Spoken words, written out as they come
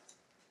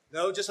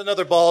No, just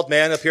another bald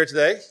man up here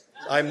today.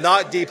 I'm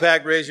not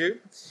Deepak Reju.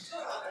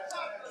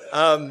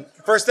 1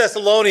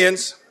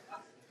 Thessalonians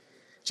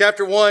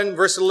chapter 1,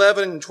 verse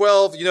 11 and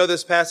 12, you know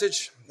this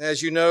passage.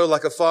 As you know,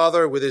 like a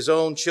father with his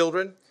own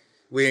children,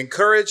 we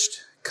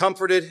encouraged,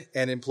 comforted,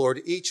 and implored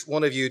each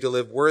one of you to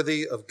live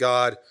worthy of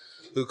God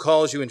who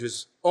calls you into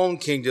his own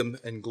kingdom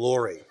and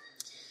glory.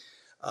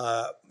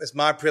 It's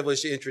my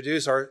privilege to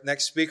introduce our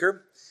next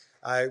speaker.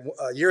 I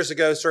years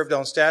ago served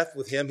on staff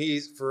with him.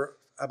 He's for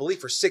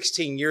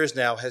 16 years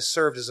now, has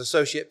served as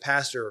associate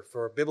pastor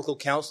for biblical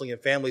counseling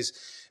and families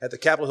at the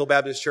Capitol Hill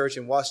Baptist Church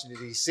in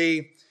Washington,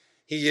 D.C.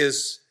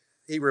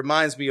 He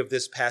reminds me of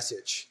this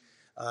passage.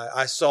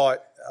 I saw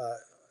it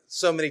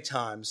so many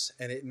times,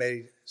 and it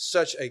made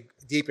such a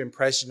deep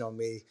impression on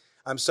me.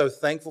 I'm so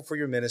thankful for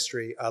your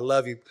ministry. I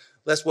love you.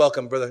 Let's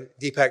welcome Brother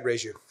Deepak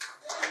Reju.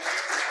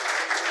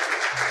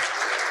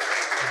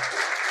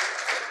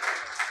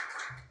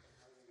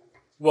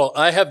 Well,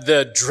 I have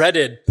the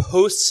dreaded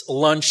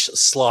post-lunch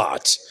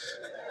slot,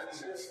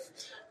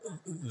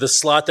 the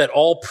slot that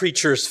all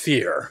preachers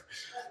fear.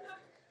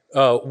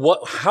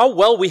 How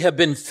well we have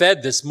been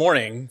fed this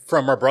morning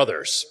from our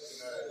brothers.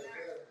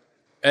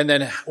 And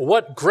then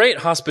what great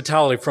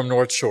hospitality from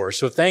North Shore.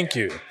 So thank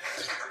you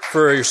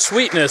for your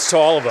sweetness to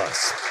all of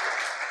us.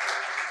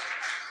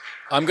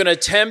 I'm going to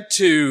attempt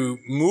to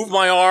move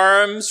my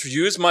arms,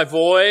 use my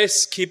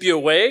voice, keep you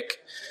awake.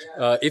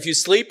 If you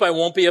sleep, I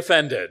won't be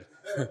offended.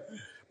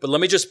 But let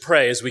me just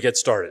pray as we get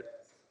started.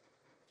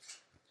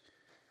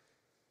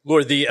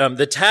 Lord,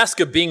 the task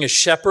of being a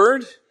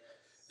shepherd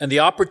and the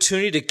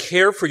opportunity to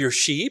care for your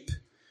sheep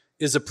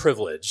is a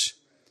privilege.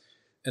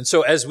 And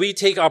so as we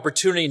take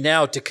opportunity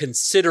now to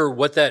consider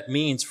what that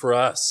means for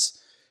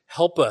us,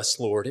 help us,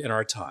 Lord, in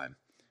our time.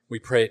 We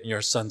pray it in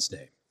your Son's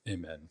name.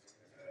 Amen.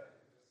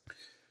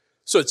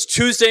 So it's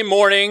Tuesday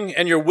morning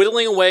and you're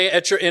whittling away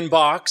at your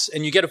inbox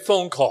and you get a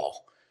phone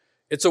call.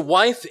 It's a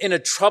wife in a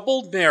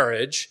troubled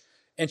marriage,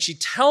 and she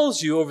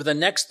tells you over the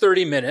next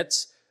 30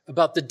 minutes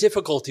about the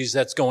difficulties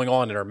that's going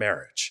on in her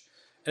marriage.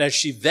 And as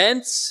she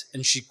vents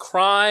and she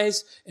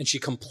cries and she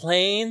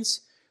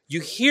complains, you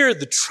hear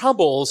the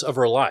troubles of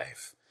her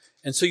life.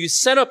 And so you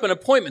set up an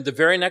appointment the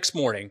very next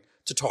morning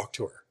to talk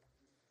to her.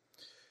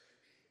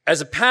 As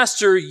a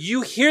pastor,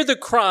 you hear the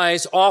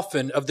cries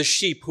often of the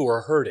sheep who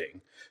are hurting.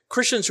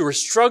 Christians who are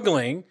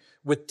struggling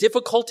with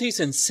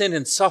difficulties and sin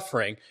and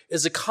suffering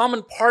is a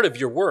common part of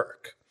your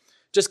work.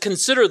 Just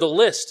consider the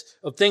list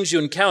of things you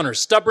encounter: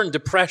 stubborn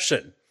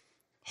depression,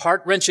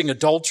 heart-wrenching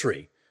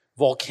adultery,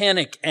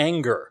 volcanic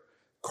anger,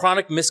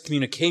 chronic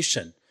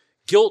miscommunication,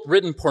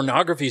 guilt-ridden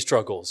pornography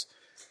struggles,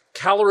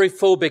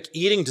 calorie-phobic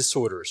eating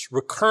disorders,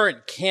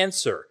 recurrent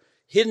cancer,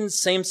 hidden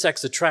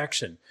same-sex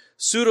attraction,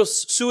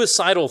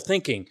 suicidal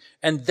thinking,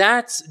 and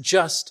that's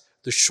just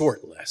the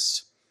short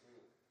list.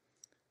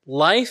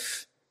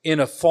 Life in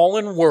a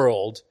fallen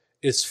world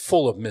is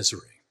full of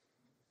misery.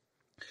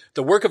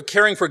 The work of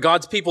caring for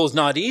God's people is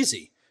not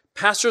easy.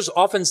 Pastors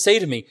often say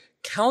to me,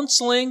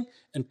 counseling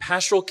and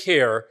pastoral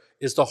care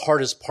is the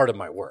hardest part of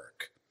my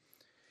work.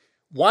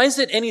 Why is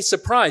it any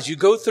surprise? You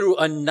go through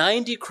a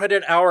 90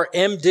 credit hour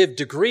MDiv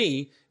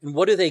degree, and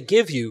what do they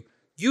give you?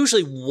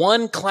 Usually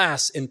one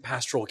class in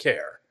pastoral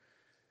care.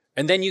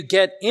 And then you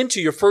get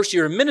into your first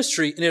year of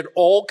ministry and it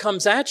all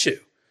comes at you.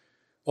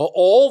 Well,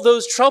 all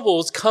those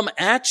troubles come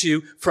at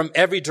you from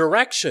every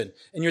direction.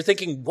 And you're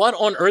thinking, what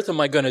on earth am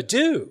I going to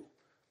do?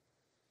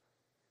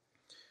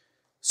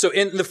 So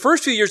in the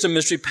first few years of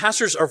ministry,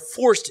 pastors are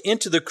forced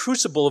into the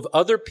crucible of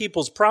other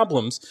people's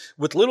problems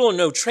with little or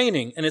no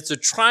training, and it's a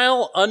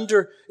trial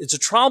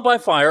by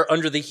fire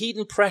under the heat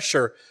and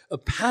pressure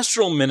of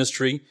pastoral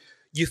ministry.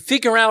 You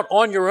figure out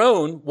on your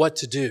own what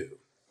to do.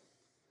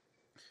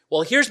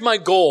 Well, here's my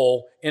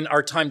goal in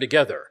our time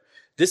together.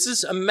 This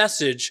is a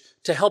message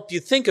to help you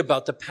think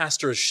about the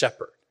pastor as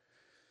shepherd.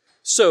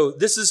 So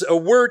this is a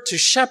word to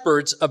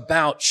shepherds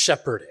about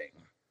shepherding.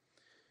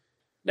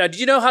 Now, do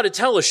you know how to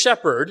tell a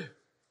shepherd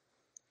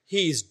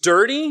he's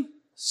dirty,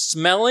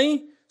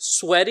 smelly,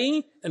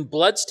 sweaty, and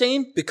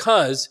bloodstained?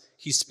 Because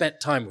he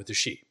spent time with the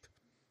sheep.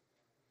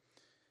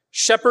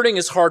 Shepherding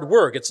is hard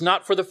work. It's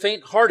not for the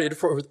faint-hearted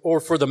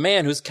or for the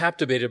man who's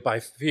captivated by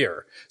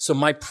fear. So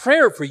my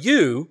prayer for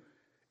you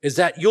is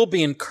that you'll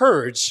be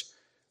encouraged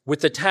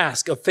with the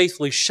task of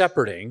faithfully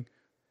shepherding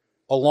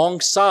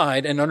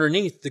alongside and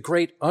underneath the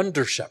great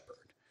under-shepherd.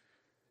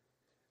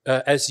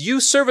 As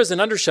you serve as an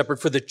under-shepherd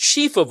for the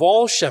chief of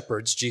all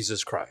shepherds,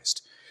 Jesus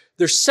Christ.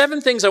 There's 7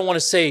 things I want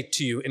to say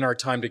to you in our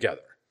time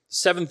together.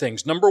 7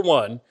 things. Number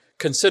 1,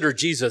 consider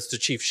Jesus the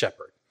chief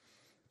shepherd.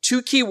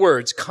 2 key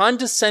words: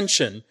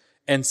 condescension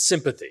and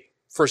sympathy.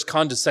 First,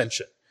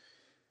 condescension.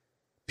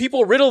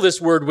 People riddle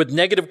this word with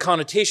negative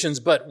connotations,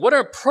 but what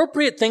an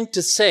appropriate thing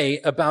to say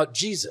about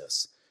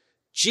Jesus.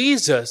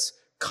 Jesus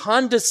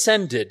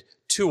condescended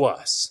to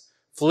us.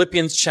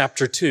 Philippians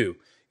chapter 2.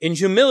 In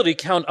humility,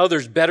 count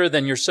others better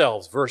than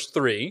yourselves. Verse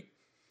 3.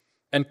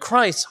 And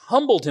Christ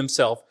humbled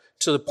himself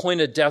to the point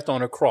of death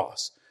on a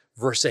cross.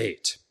 Verse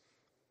 8.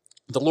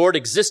 The Lord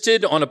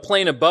existed on a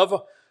plane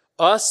above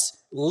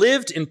us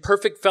lived in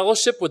perfect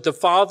fellowship with the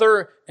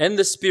Father and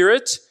the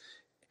Spirit,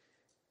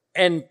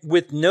 and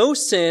with no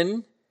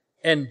sin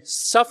and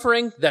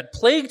suffering that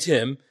plagued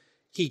him,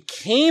 he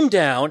came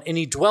down and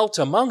he dwelt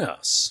among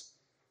us.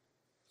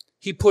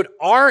 He put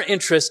our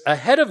interests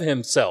ahead of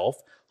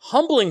himself,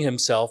 humbling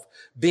himself,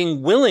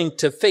 being willing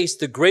to face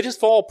the greatest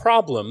of all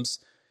problems,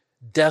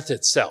 death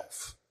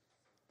itself.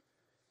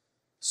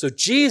 So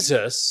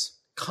Jesus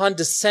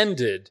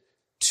condescended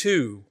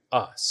to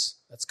us.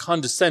 That's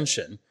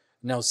condescension,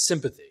 now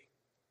sympathy.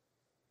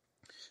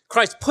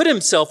 Christ put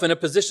himself in a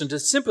position to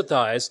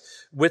sympathize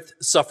with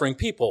suffering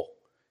people.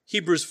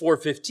 Hebrews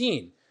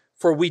 4:15.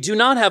 For we do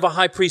not have a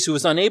high priest who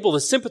is unable to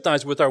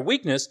sympathize with our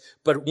weakness,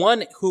 but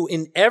one who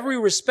in every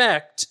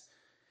respect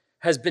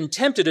has been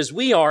tempted as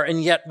we are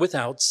and yet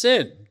without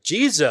sin.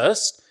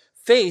 Jesus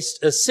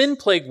faced a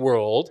sin-plagued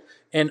world,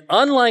 and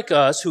unlike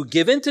us who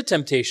give in to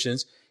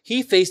temptations,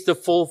 he faced the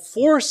full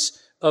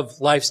force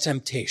of life's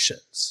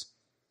temptations.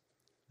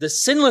 The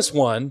sinless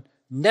one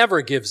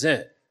never gives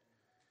in.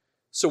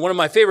 So one of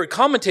my favorite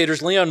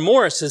commentators, Leon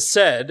Morris, has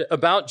said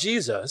about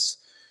Jesus,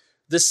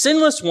 the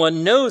sinless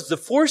one knows the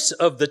force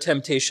of the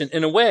temptation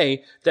in a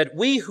way that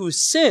we who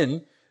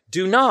sin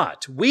do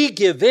not. We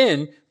give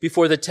in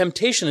before the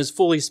temptation has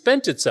fully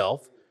spent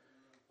itself.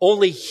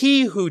 Only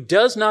he who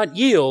does not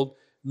yield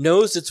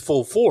knows its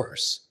full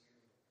force.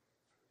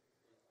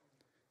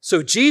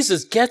 So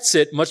Jesus gets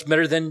it much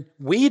better than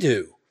we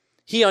do.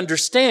 He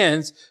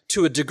understands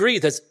to a degree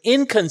that's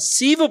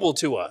inconceivable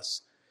to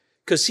us,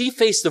 because he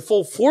faced the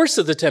full force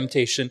of the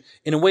temptation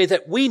in a way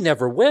that we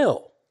never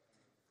will.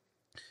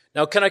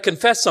 Now, can I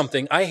confess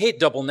something? I hate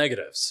double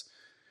negatives.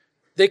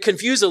 They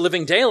confuse the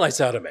living daylights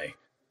out of me.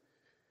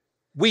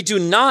 We do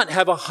not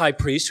have a high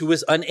priest who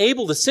is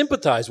unable to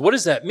sympathize. What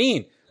does that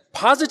mean?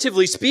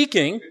 Positively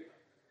speaking,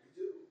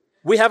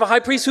 we have a high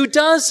priest who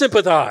does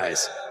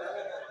sympathize.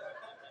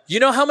 You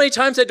know how many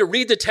times I had to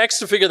read the text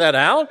to figure that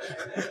out?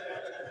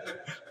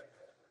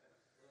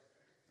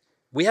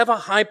 We have a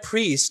high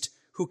priest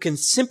who can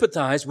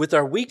sympathize with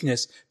our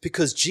weakness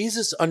because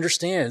Jesus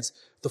understands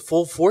the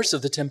full force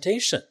of the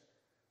temptation.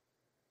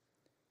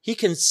 He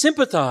can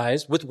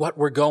sympathize with what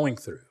we're going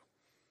through.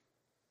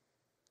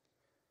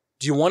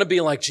 Do you want to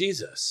be like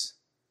Jesus?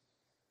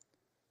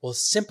 Well,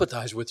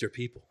 sympathize with your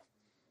people.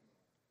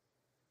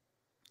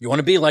 You want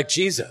to be like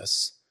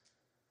Jesus?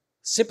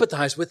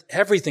 Sympathize with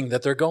everything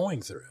that they're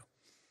going through.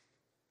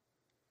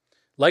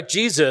 Like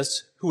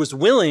Jesus, who was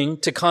willing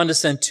to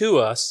condescend to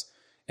us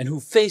and who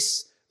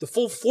faced the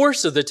full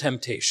force of the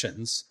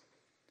temptations,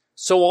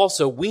 so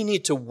also we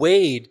need to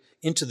wade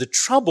into the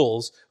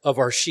troubles of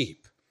our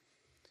sheep,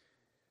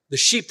 the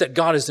sheep that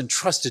God has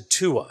entrusted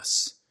to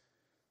us.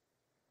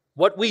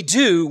 What we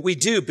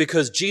do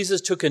because Jesus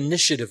took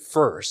initiative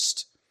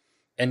first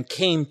and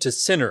came to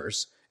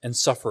sinners and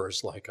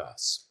sufferers like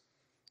us.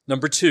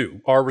 Number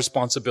 2, our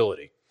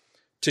responsibility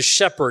to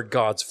shepherd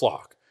God's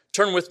flock.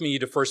 Turn with me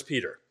to 1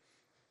 Peter.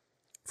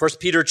 1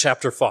 Peter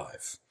chapter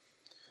 5.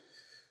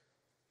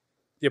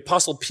 The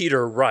Apostle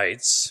Peter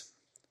writes,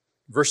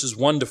 verses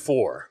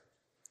 1-4,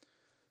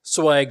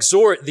 So I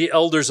exhort the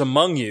elders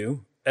among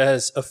you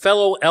as a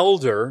fellow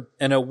elder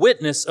and a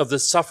witness of the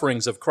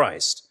sufferings of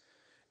Christ,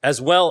 as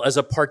well as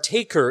a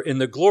partaker in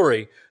the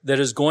glory that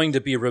is going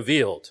to be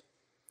revealed.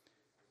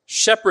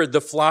 Shepherd the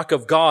flock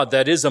of God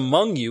that is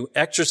among you,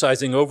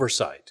 exercising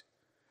oversight,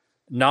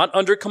 not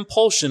under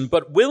compulsion,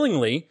 but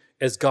willingly,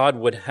 as God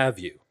would have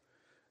you,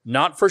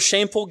 not for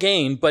shameful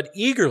gain, but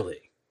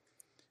eagerly,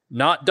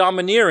 not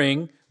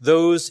domineering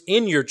those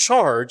in your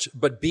charge,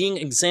 but being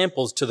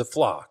examples to the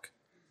flock.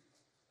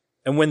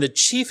 And when the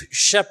chief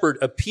shepherd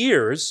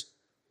appears,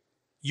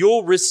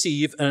 you'll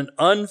receive an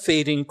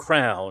unfading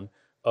crown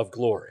of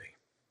glory.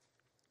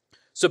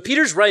 So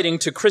Peter's writing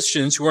to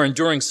Christians who are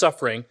enduring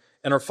suffering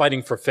and are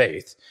fighting for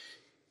faith.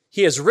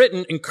 He has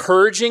written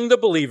encouraging the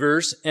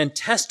believers and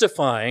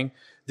testifying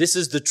this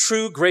is the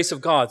true grace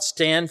of God.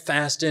 Stand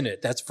fast in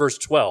it. That's verse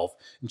 12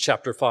 in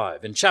chapter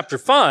 5. In chapter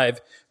 5,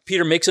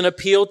 Peter makes an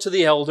appeal to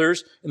the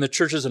elders in the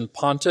churches in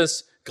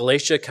Pontus,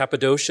 Galatia,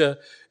 Cappadocia,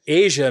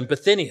 Asia, and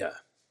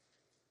Bithynia.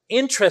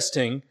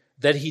 Interesting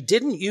that he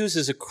didn't use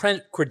his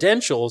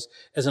credentials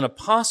as an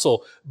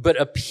apostle, but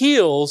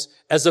appeals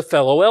as a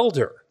fellow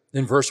elder.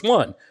 In verse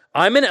 1,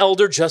 I'm an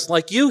elder just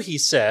like you, he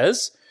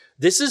says.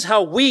 This is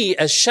how we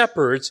as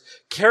shepherds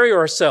carry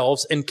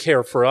ourselves and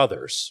care for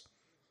others.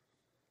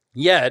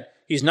 Yet,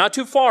 he's not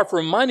too far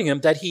from reminding him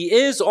that he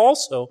is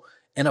also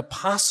an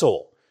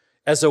apostle,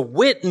 as a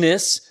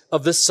witness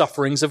of the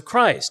sufferings of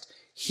Christ.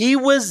 He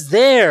was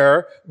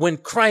there when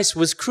Christ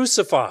was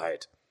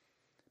crucified.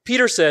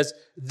 Peter says,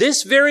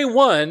 this very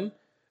one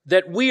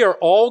that we are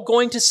all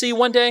going to see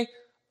one day,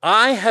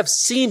 I have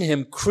seen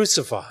him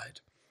crucified.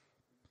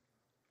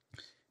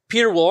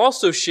 Peter will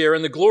also share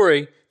in the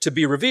glory to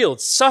be revealed.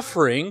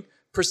 Suffering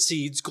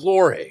precedes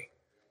glory.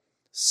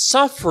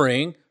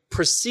 Suffering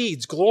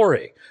precedes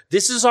glory.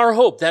 This is our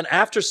hope, that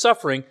after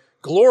suffering,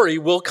 glory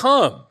will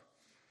come.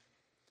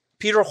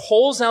 Peter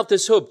holds out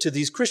this hope to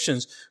these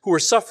Christians who are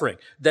suffering,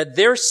 that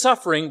their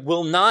suffering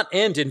will not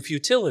end in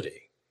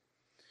futility.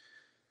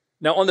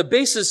 Now, on the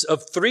basis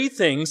of three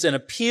things, an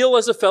appeal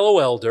as a fellow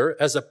elder,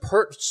 as a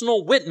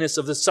personal witness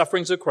of the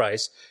sufferings of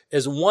Christ,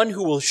 as one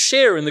who will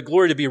share in the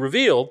glory to be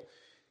revealed,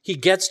 he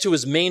gets to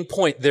his main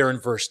point there in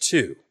verse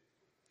 2.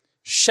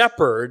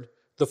 Shepherd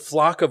the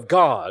flock of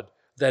God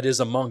that is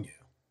among you.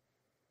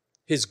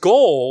 His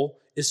goal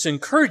is to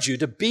encourage you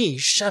to be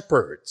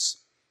shepherds.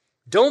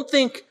 Don't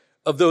think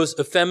of those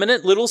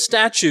effeminate little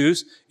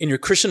statues in your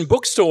Christian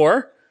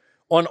bookstore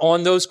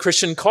on those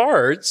Christian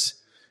cards.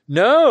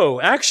 No,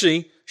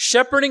 actually,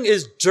 shepherding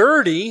is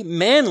dirty,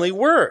 manly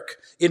work.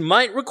 It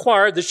might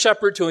require the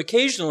shepherd to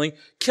occasionally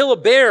kill a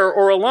bear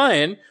or a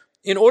lion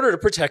in order to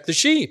protect the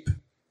sheep.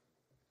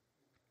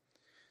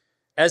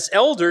 As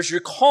elders, you're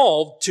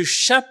called to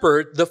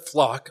shepherd the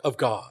flock of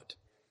God.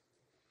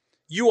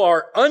 You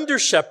are under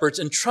shepherds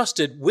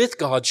entrusted with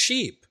God's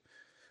sheep.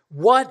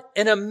 What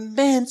an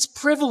immense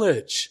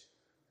privilege.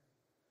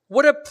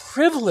 What a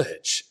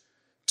privilege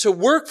to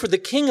work for the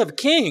King of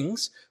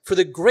Kings, for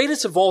the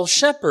greatest of all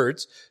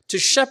shepherds, to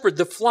shepherd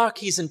the flock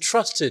he's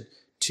entrusted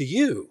to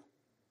you.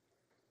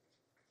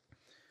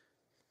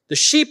 The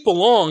sheep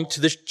belong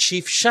to the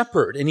chief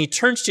shepherd, and he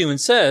turns to you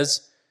and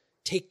says,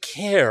 take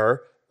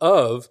care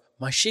of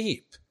my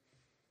sheep.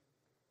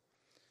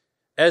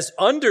 As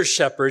under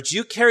shepherds,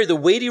 you carry the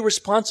weighty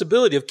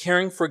responsibility of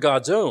caring for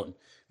God's own.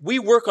 We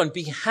work on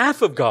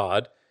behalf of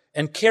God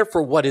and care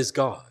for what is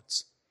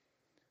God's.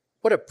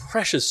 What a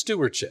precious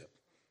stewardship.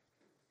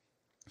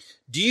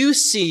 Do you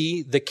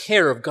see the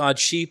care of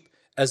God's sheep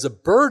as a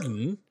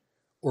burden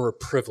or a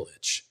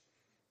privilege?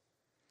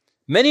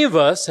 Many of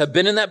us have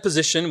been in that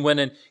position when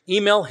an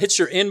email hits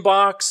your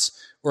inbox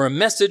or a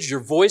message, your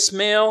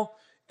voicemail,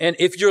 and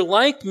if you're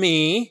like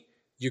me,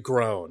 you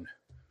groan.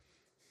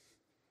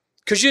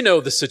 Because you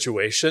know the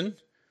situation.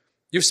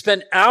 You've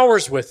spent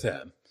hours with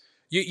them.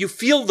 You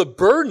feel the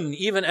burden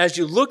even as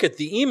you look at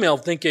the email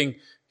thinking,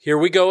 here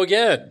we go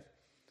again.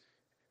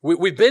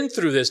 We've been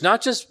through this,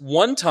 not just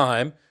one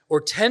time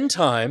or 10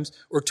 times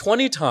or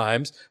 20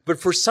 times, but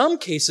for some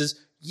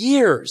cases,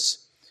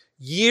 years.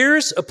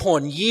 Years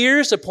upon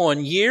years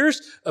upon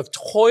years of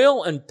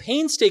toil and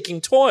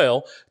painstaking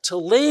toil to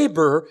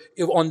labor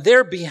on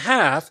their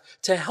behalf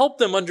to help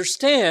them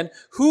understand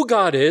who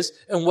God is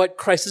and what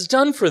Christ has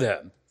done for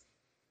them.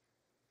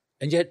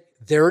 And yet,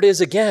 there it is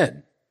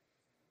again.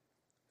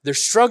 They're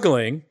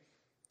struggling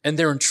and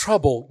they're in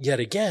trouble yet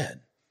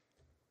again.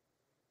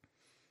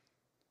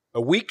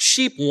 A weak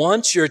sheep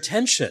wants your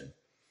attention.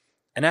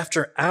 And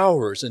after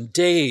hours and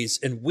days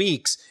and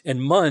weeks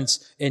and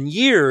months and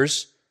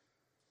years,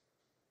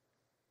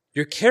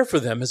 your care for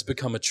them has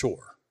become a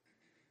chore.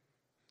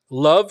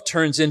 Love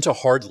turns into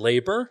hard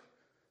labor,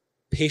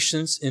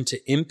 patience into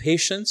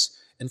impatience,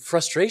 and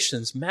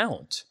frustrations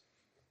mount.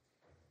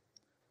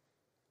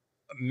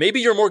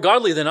 Maybe you're more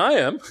godly than I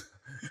am.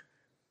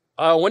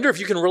 I wonder if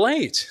you can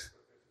relate.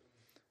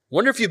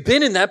 Wonder if you've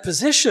been in that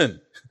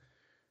position.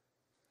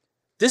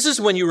 This is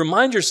when you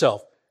remind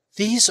yourself,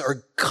 these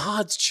are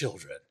God's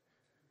children.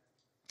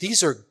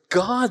 These are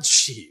God's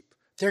sheep.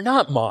 They're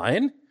not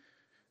mine.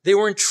 They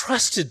were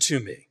entrusted to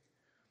me.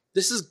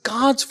 This is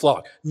God's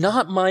flock,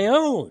 not my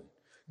own.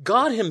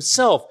 God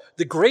himself,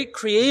 the great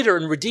creator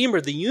and redeemer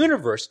of the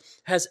universe,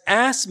 has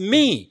asked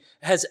me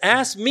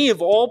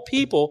of all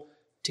people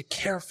to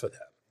care for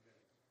them.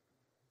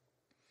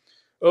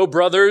 Oh,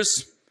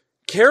 brothers,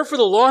 care for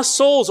the lost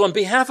souls on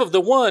behalf of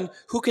the one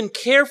who can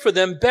care for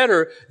them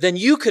better than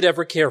you could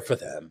ever care for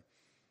them.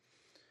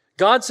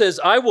 God says,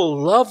 I will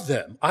love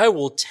them. I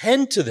will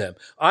tend to them.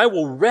 I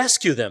will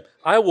rescue them.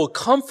 I will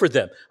comfort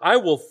them. I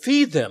will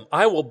feed them.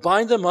 I will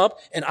bind them up,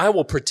 and I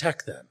will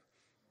protect them.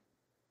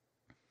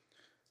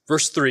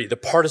 Verse 3, the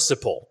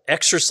participle,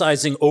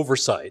 exercising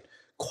oversight,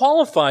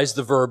 qualifies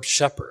the verb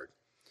shepherd.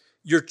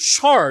 You're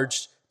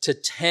charged to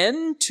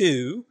tend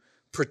to,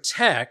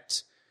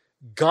 protect,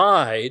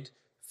 guide,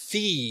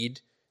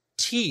 feed,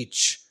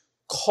 teach,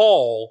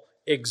 call,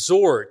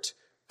 exhort,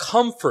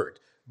 comfort,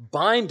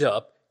 bind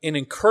up, and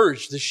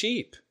encourage the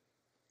sheep.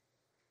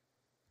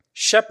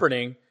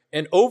 Shepherding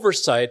and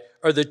oversight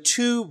are the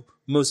two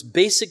most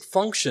basic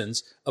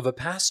functions of a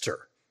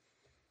pastor.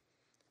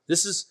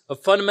 This is a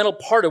fundamental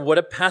part of what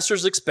a pastor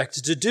is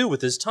expected to do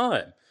with his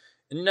time.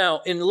 And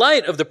now, in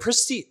light of the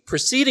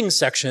preceding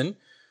section,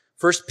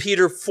 1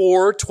 Peter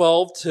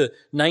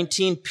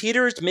 4:12-19,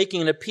 Peter is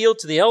making an appeal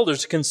to the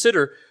elders to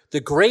consider the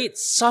great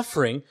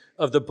suffering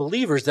of the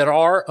believers that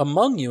are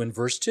among you in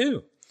verse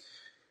 2.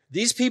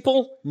 These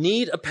people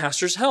need a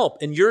pastor's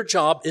help, and your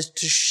job is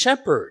to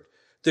shepherd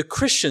the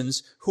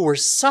Christians who are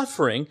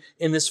suffering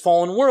in this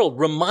fallen world,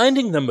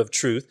 reminding them of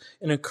truth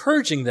and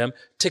encouraging them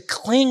to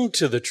cling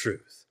to the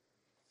truth.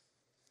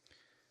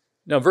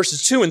 Now,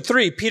 verses 2 and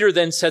 3, Peter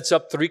then sets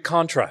up three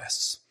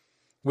contrasts.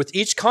 With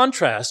each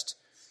contrast,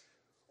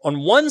 on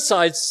one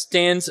side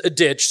stands a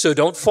ditch, so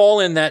don't fall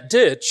in that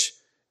ditch,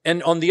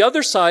 and on the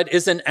other side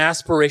is an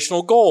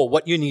aspirational goal,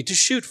 what you need to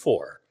shoot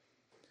for.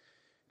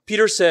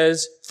 Peter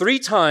says 3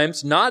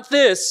 times, not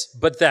this,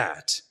 but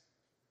that.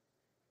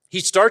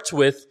 He starts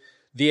with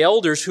the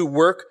elders who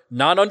work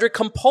not under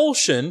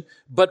compulsion,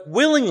 but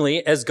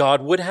willingly as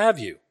God would have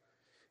you.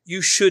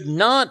 you should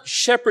not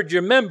shepherd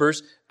your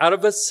members out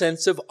of a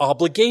sense of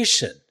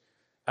obligation,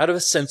 out of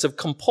a sense of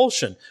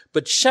compulsion,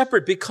 but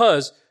shepherd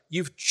because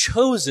you've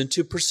chosen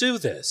to pursue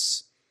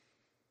this.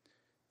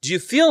 Do you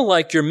feel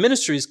like your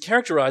ministry is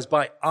characterized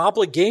by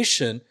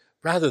obligation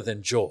rather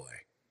than joy?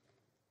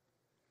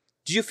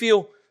 Do you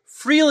feel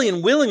freely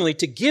and willingly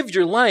to give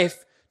your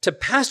life to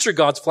pastor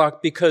God's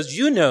flock because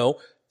you know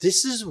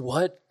this is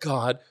what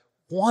God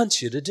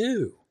wants you to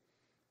do?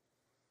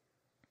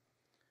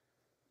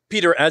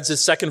 Peter adds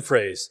his second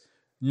phrase,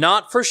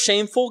 not for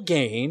shameful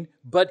gain,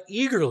 but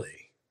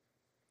eagerly.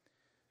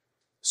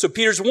 So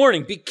Peter's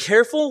warning, be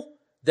careful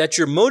that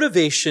your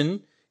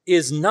motivation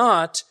is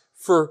not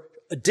for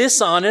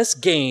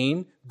dishonest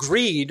gain,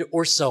 greed,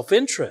 or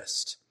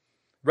self-interest.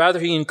 Rather,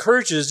 he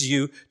encourages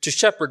you to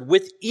shepherd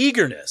with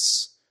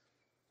eagerness.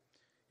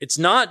 It's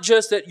not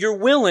just that you're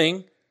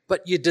willing,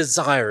 but you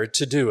desire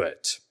to do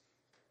it.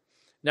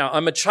 Now,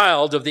 I'm a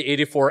child of the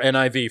 84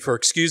 NIV,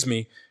 excuse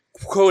me,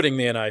 quoting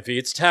the NIV.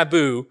 It's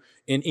taboo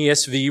in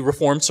ESV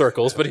Reformed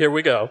circles, but here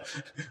we go.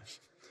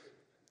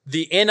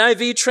 The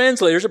NIV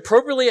translators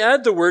appropriately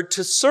add the word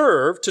to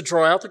serve to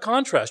draw out the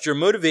contrast. Your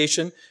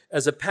motivation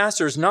as a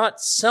pastor is not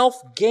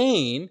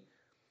self-gain,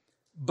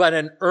 but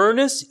an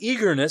earnest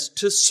eagerness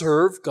to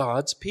serve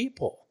God's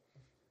people.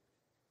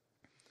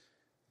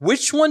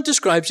 Which one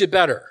describes you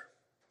better?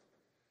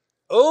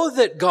 Oh,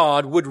 that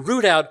God would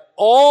root out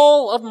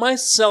all of my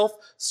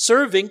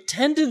self-serving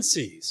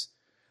tendencies,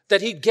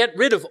 that he'd get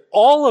rid of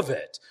all of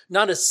it,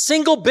 not a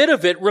single bit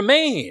of it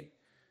remain,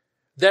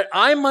 that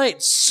I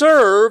might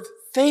serve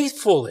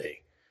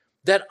faithfully,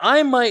 that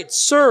I might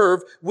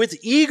serve with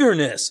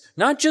eagerness,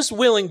 not just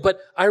willing, but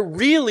I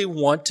really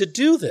want to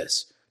do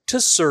this, to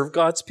serve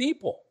God's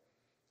people.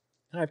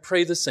 And I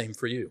pray the same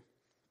for you.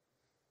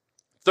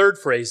 Third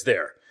phrase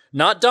there,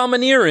 not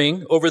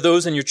domineering over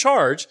those in your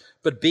charge,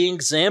 but being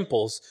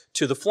examples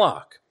to the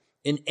flock.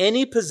 In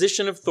any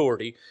position of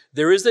authority,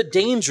 there is a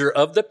danger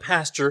of the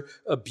pastor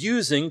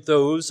abusing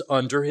those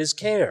under his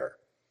care.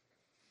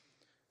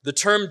 The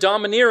term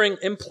domineering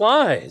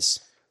implies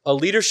a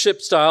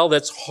leadership style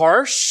that's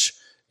harsh,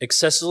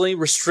 excessively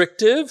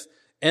restrictive,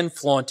 and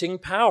flaunting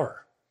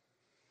power.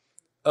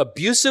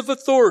 Abusive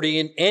authority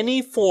in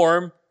any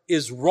form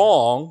is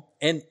wrong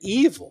and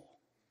evil.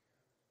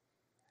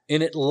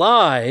 And it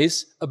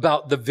lies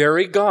about the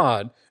very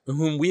God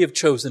whom we have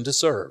chosen to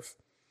serve.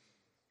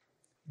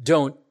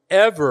 Don't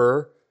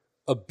ever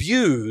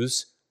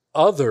abuse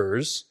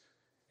others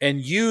and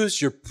use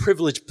your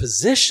privileged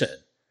position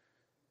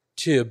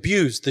to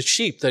abuse the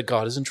sheep that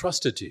God has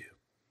entrusted to you.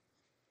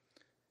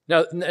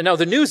 Now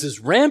the news is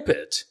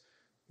rampant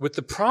with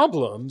the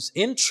problems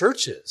in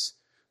churches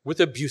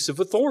with abusive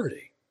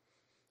authority.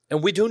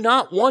 And we do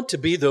not want to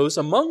be those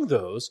among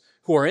those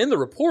who are in the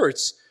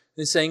reports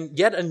and saying,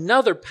 yet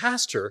another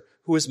pastor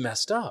who is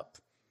messed up.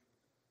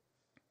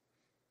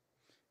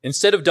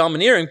 Instead of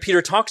domineering,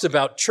 Peter talks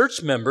about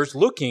church members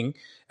looking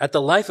at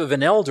the life of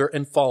an elder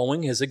and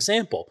following his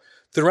example.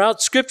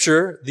 Throughout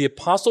Scripture, the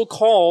apostle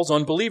calls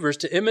on believers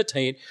to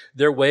imitate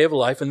their way of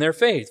life and their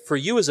faith. For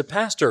you as a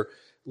pastor,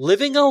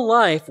 living a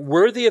life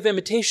worthy of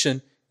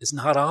imitation is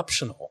not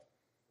optional.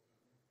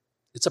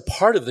 It's a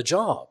part of the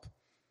job.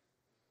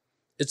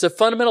 It's a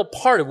fundamental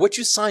part of what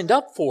you signed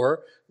up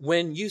for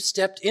when you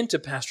stepped into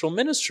pastoral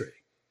ministry.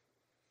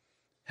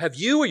 Have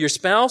you or your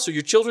spouse or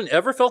your children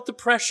ever felt the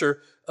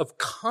pressure of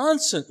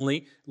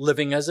constantly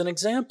living as an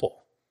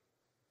example?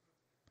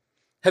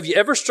 Have you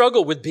ever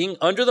struggled with being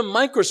under the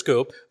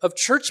microscope of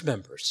church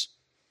members?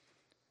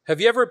 Have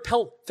you ever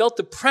felt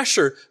the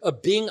pressure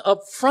of being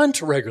up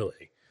front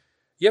regularly?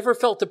 You ever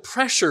felt the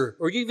pressure,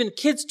 or even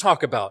kids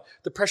talk about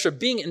the pressure of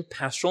being in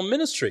pastoral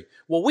ministry?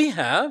 Well, we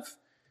have.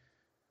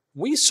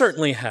 We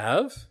certainly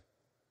have.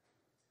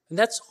 And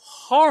that's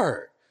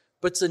hard,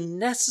 but it's a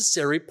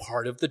necessary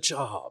part of the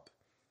job.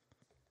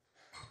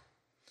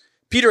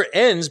 Peter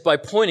ends by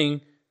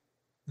pointing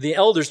the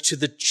elders to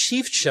the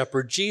chief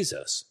shepherd,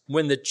 Jesus.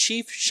 When the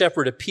chief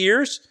shepherd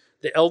appears,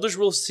 the elders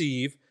will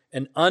receive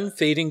an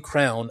unfading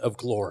crown of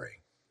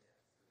glory.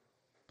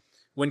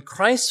 When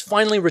Christ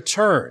finally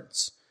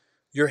returns,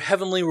 your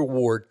heavenly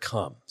reward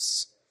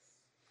comes.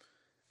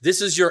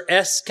 This is your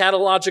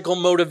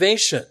eschatological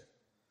motivation.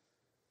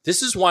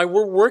 This is why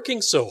we're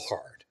working so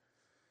hard.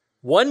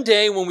 One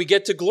day when we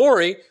get to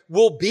glory,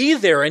 we'll be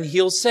there and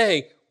he'll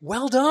say,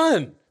 well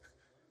done.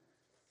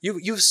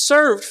 You've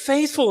served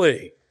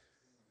faithfully.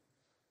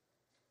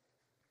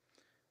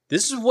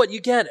 This is what you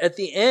get at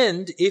the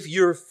end if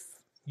you're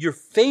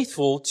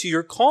faithful to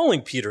your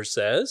calling, Peter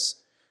says.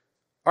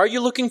 Are you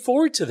looking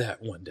forward to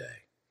that one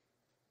day?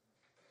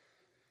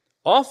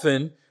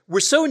 Often, we're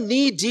so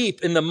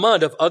knee-deep in the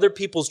mud of other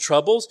people's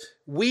troubles,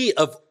 we,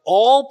 of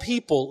all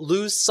people,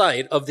 lose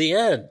sight of the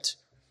end.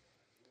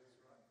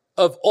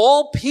 Of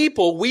all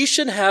people, we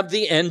should have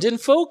the end in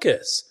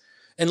focus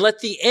and let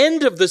the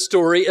end of the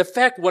story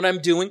affect what I'm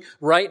doing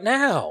right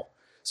now.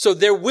 So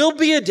there will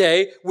be a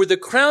day where the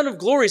crown of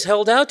glory is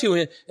held out to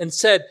him and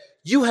said,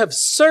 you have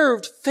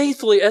served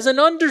faithfully as an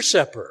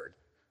under-shepherd.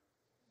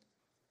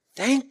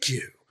 Thank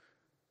you.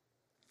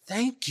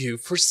 thank you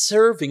for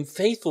serving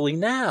faithfully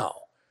now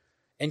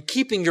and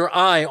keeping your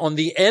eye on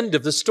the end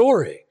of the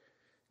story,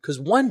 because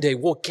one day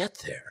we'll get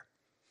there.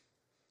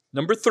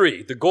 Number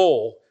 3, the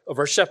goal of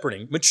our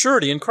shepherding,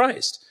 maturity in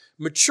Christ.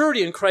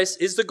 Maturity in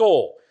Christ is the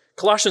goal.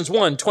 Colossians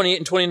 1, 28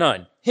 and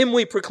 29. Him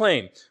we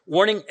proclaim,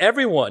 warning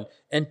everyone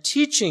and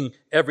teaching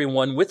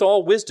everyone with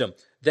all wisdom,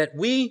 that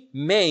we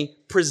may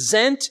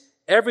present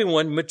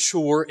everyone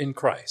mature in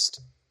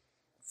Christ.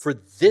 For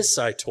this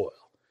I toil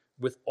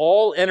with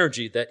all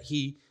energy that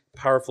he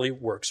powerfully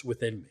works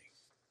within me.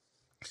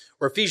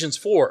 Or Ephesians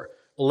 4,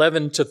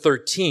 11 to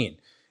 13.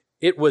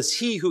 It was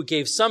he who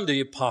gave some to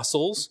be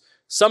apostles,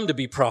 some to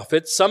be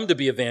prophets, some to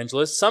be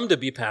evangelists, some to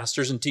be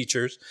pastors and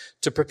teachers,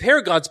 to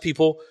prepare God's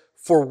people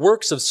for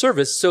works of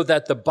service so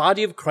that the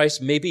body of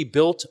Christ may be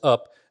built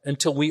up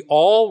until we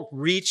all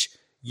reach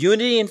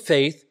unity in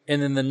faith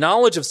and in the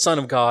knowledge of Son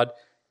of God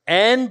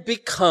and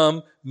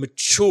become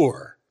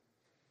mature,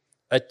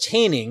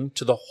 attaining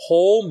to the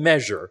whole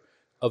measure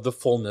of the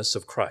fullness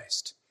of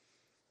Christ.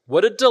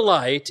 What a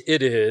delight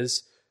it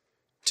is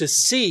to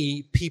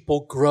see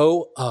people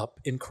grow up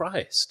in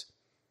Christ.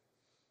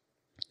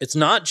 It's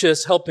not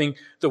just helping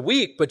the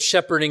weak, but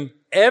shepherding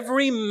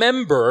every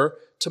member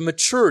to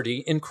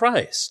maturity in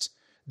Christ.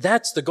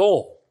 That's the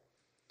goal.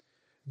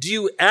 Do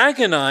you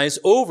agonize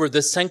over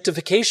the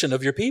sanctification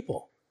of your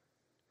people?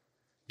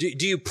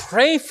 Do you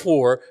pray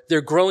for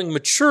their growing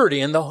maturity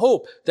and the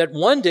hope that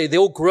one day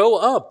they'll grow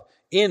up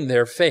in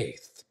their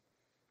faith?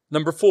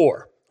 Number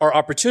 4, our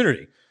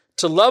opportunity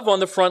to love on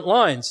the front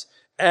lines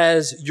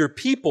as your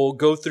people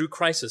go through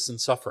crisis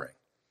and suffering.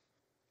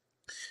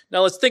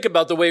 Now let's think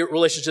about the way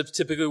relationships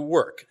typically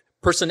work.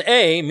 Person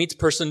A meets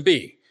person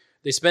B.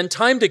 They spend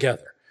time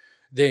together.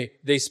 They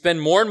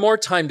spend more and more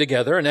time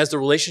together, and as the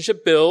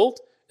relationship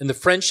builds and the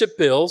friendship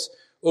builds,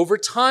 over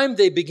time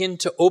they begin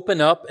to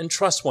open up and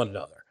trust one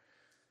another.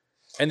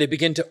 And they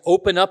begin to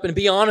open up and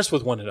be honest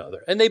with one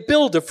another. And they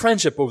build a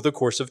friendship over the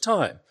course of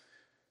time.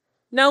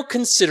 Now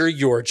consider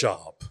your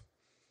job.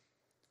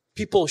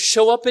 People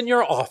show up in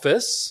your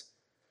office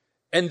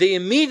and they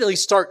immediately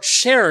start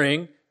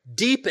sharing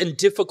deep and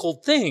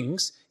difficult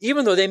things,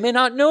 even though they may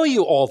not know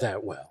you all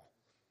that well.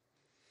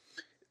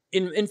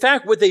 In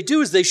fact, what they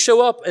do is they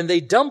show up and they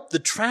dump the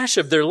trash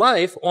of their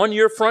life on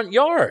your front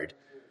yard.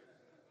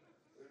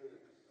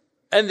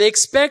 And they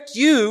expect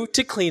you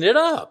to clean it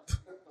up.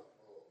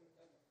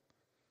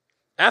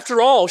 After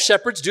all,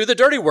 shepherds do the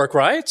dirty work,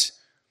 right?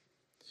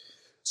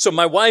 So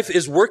my wife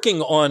is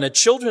working on a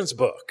children's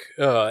book,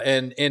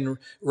 and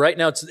right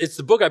now it's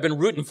the book I've been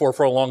rooting for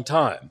a long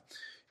time.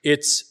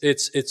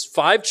 It's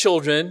 5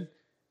 children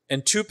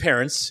and 2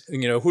 parents.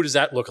 You know, who does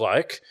that look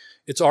like?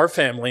 It's our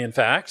family, in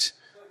fact.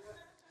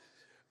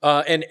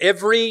 And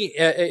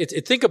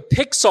think of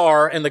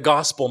Pixar and the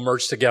gospel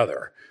merged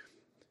together.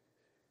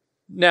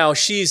 Now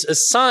she's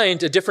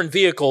assigned a different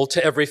vehicle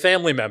to every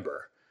family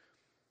member.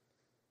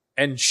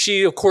 And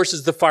she, of course,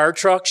 is the fire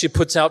truck. She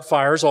puts out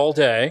fires all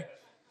day.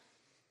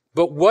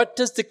 But what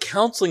does the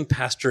counseling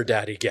pastor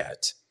daddy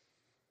get?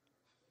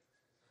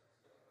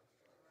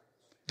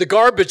 The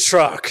garbage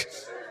truck.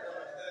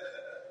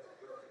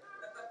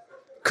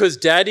 Because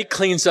daddy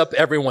cleans up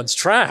everyone's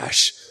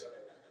trash.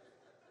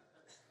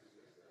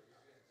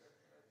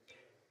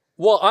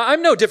 Well,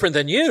 I'm no different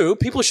than you.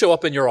 People show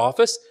up in your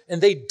office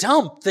and they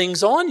dump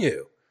things on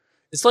you.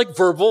 It's like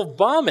verbal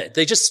vomit.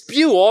 They just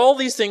spew all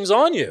these things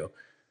on you.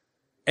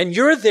 And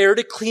you're there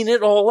to clean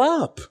it all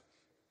up.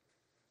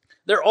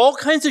 There are all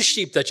kinds of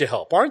sheep that you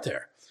help, aren't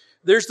there?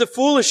 There's the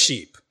foolish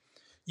sheep.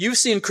 You've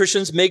seen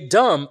Christians make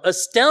dumb,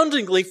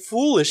 astoundingly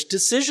foolish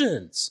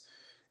decisions.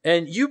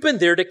 And you've been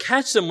there to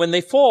catch them when they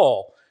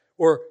fall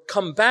or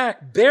come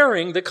back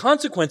bearing the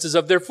consequences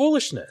of their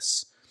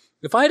foolishness.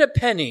 If I had a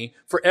penny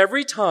for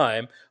every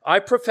time I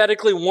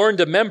prophetically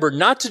warned a member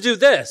not to do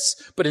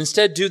this, but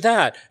instead do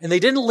that, and they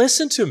didn't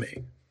listen to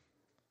me.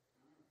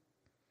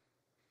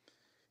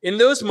 In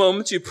those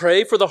moments, you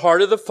pray for the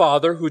heart of the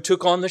father who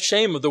took on the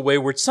shame of the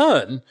wayward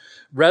son,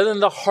 rather than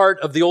the heart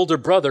of the older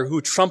brother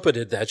who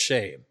trumpeted that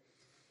shame.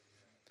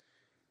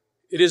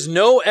 It is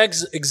no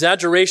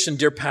exaggeration,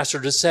 dear pastor,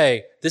 to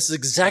say this is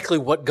exactly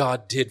what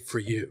God did for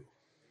you.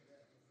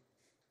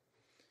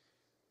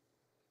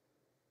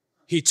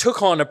 He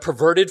took on a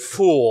perverted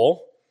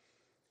fool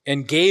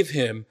and gave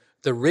him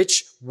the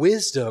rich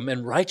wisdom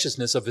and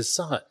righteousness of his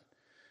son.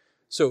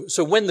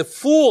 So when the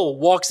fool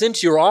walks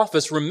into your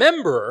office,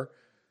 remember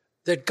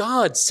that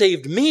God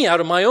saved me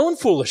out of my own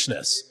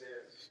foolishness.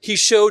 He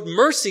showed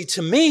mercy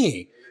to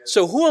me.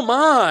 So who am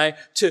I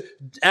to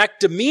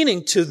act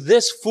demeaning to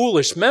this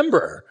foolish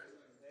member?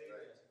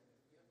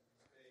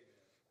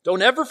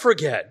 Don't ever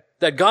forget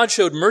that God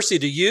showed mercy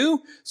to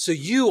you, so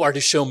you are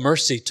to show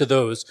mercy to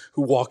those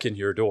who walk in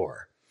your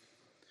door.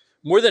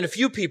 More than a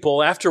few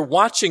people, after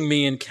watching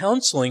me in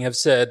counseling, have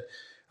said,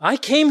 I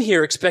came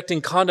here expecting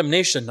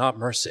condemnation, not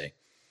mercy.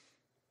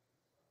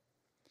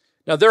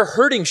 Now, they're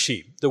hurting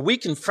sheep, the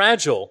weak and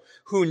fragile,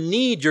 who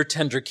need your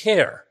tender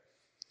care.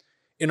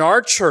 In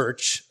our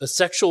church, a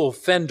sexual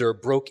offender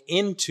broke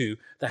into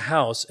the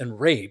house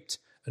and raped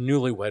a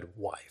newlywed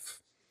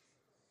wife.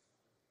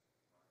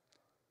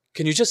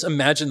 Can you just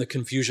imagine the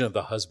confusion of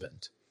the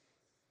husband?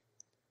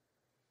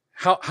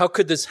 How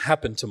could this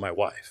happen to my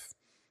wife?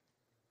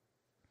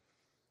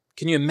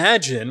 Can you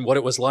imagine what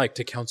it was like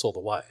to counsel the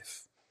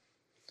wife?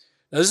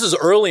 Now, this is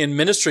early in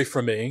ministry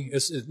for me.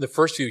 This is the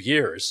first few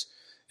years.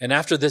 And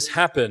after this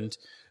happened,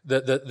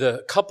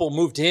 the couple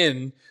moved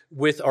in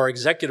with our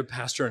executive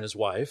pastor and his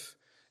wife.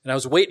 And I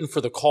was waiting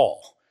for the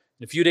call.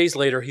 And a few days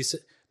later, the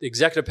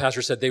executive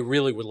pastor said, they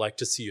really would like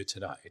to see you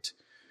tonight.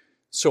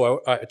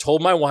 So I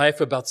told my wife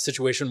about the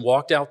situation,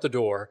 walked out the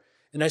door,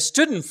 and I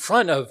stood in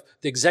front of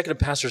the executive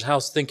pastor's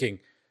house thinking,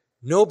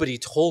 nobody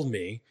told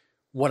me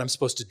what I'm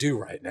supposed to do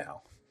right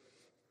now.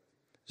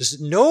 Just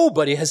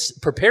nobody has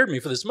prepared me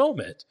for this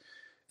moment.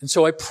 And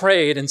so I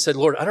prayed and said,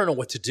 Lord, I don't know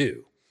what to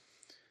do,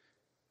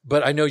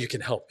 but I know you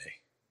can help me.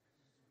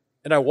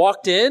 And I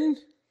walked in,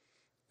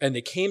 and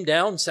they came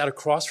down and sat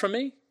across from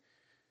me,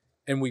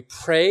 and we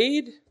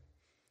prayed,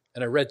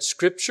 and I read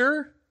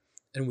scripture,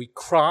 and we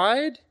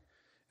cried,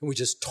 and we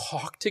just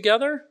talked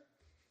together.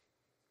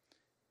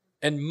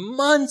 And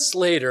months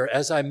later,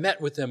 as I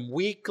met with them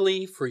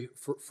weekly for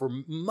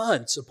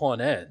months upon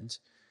end,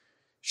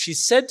 she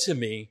said to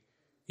me,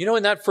 you know,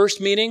 in that first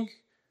meeting,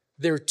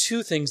 there are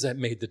two things that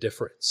made the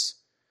difference.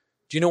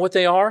 Do you know what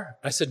they are?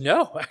 I said,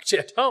 no, actually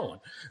I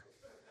don't.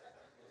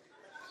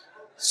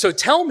 So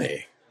tell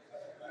me.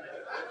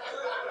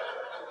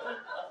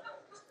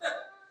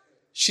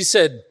 She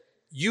said,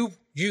 you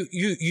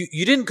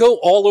didn't go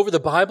all over the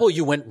Bible,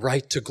 you went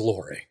right to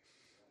glory.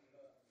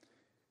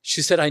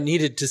 She said, I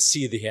needed to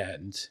see the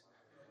end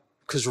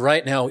because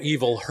right now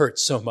evil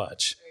hurts so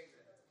much.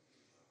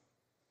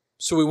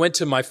 So we went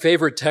to my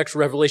favorite text,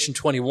 Revelation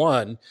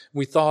 21.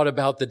 We thought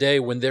about the day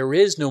when there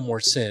is no more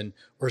sin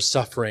or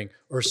suffering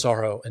or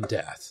sorrow and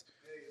death.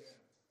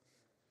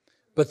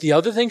 But the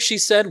other thing she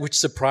said, which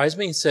surprised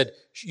me, said,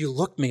 you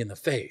looked me in the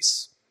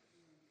face.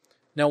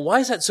 Now, why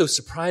is that so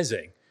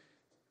surprising?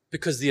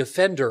 Because the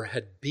offender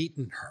had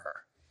beaten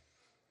her.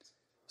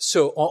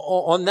 So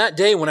on that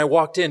day when I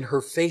walked in,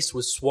 her face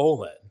was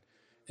swollen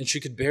and she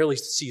could barely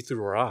see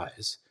through her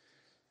eyes.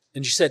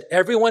 And she said,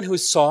 everyone who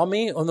saw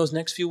me on those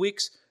next few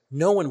weeks,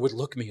 no one would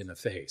look me in the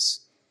face.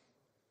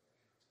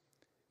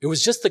 It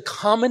was just the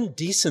common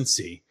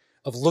decency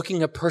of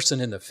looking a person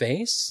in the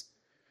face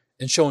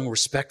and showing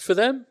respect for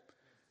them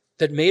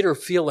that made her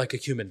feel like a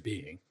human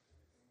being.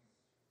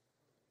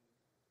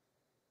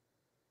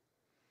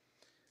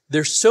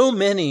 There's so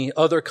many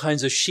other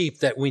kinds of sheep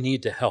that we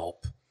need to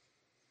help.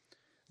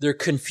 There are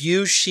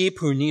confused sheep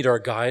who need our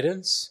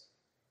guidance.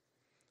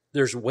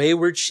 There's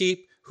wayward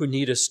sheep who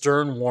need a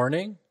stern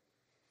warning.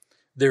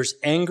 There's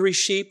angry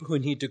sheep who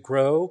need to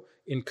grow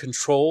in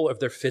control of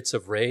their fits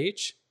of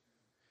rage.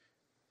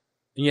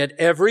 And yet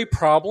every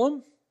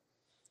problem,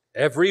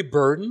 every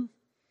burden,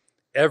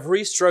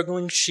 every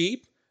struggling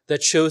sheep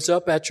that shows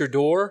up at your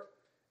door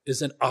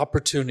is an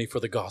opportunity for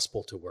the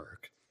gospel to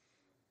work.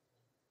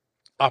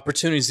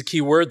 Opportunity is the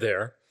key word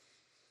there.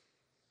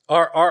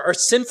 Our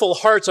sinful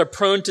hearts are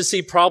prone to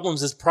see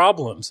problems,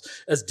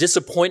 as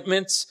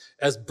disappointments,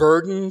 as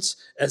burdens,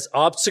 as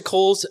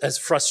obstacles, as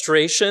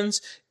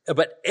frustrations.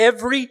 But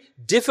every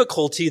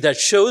difficulty that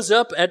shows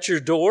up at your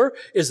door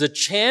is a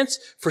chance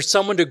for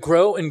someone to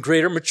grow in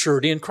greater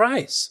maturity in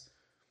Christ.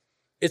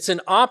 It's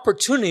an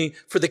opportunity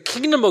for the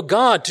kingdom of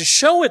God to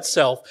show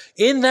itself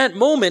in that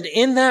moment,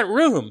 in that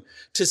room,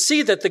 to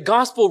see that the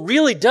gospel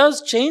really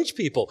does change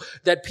people,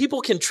 that people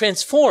can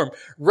transform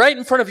right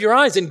in front of your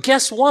eyes. And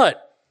guess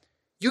what?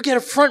 You get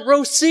a front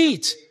row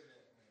seat.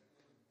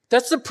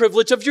 That's the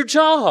privilege of your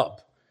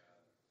job.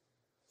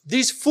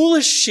 These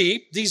foolish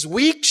sheep, these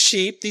weak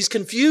sheep, these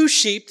confused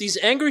sheep, these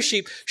angry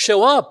sheep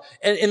show up.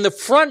 And in the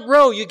front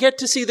row, you get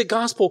to see the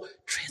gospel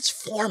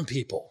transform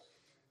people.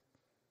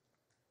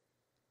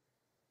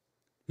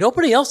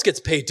 Nobody else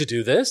gets paid to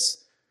do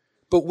this,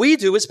 but we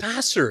do as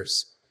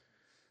pastors.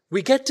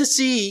 We get to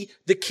see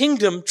the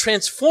kingdom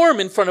transform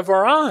in front of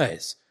our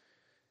eyes.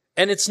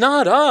 And it's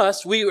not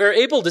us. We are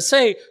able to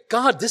say,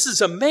 God, this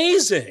is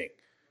amazing.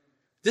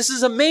 This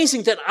is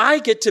amazing that I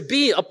get to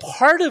be a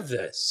part of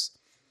this.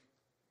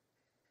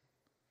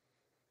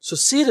 So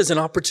see it as an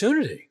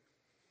opportunity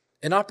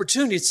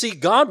to see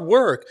God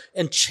work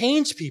and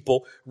change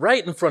people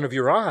right in front of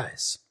your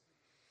eyes.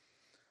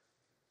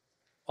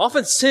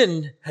 Often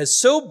sin has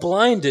so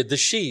blinded the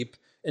sheep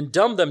and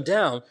dumbed them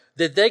down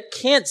that they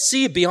can't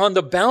see beyond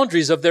the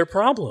boundaries of their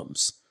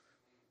problems.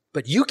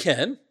 But you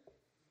can.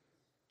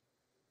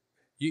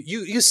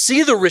 You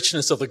see the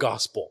richness of the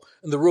gospel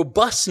and the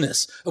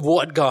robustness of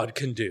what God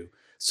can do.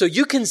 So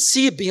you can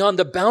see beyond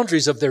the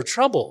boundaries of their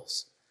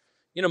troubles.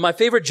 You know, my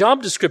favorite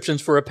job descriptions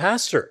for a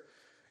pastor,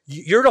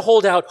 you're to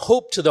hold out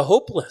hope to the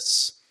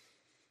hopeless.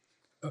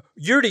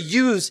 You're to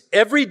use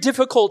every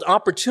difficult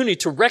opportunity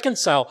to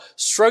reconcile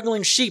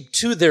struggling sheep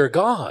to their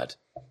God.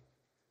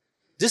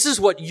 This is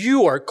what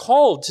you are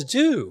called to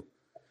do.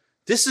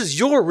 This is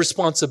your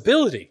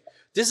responsibility.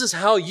 This is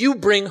how you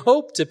bring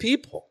hope to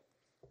people.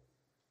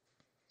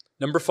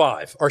 Number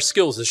 5, our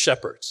skills as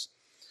shepherds.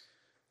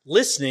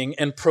 Listening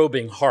and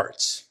probing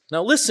hearts.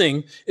 Now,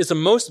 listening is the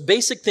most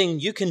basic thing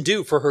you can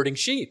do for herding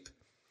sheep.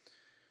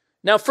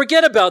 Now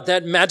forget about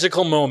that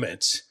magical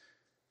moment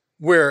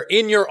where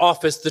in your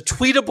office, the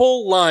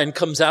tweetable line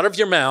comes out of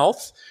your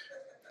mouth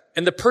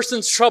and the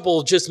person's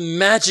trouble just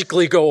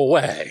magically go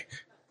away.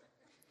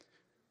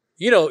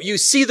 You know, you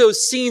see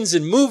those scenes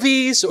in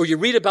movies or you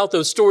read about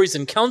those stories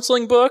in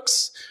counseling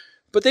books,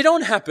 but they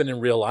don't happen in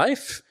real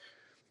life.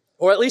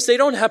 Or at least they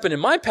don't happen in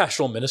my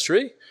pastoral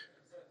ministry.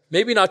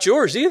 Maybe not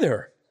yours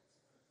either.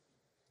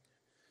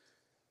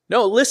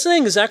 No,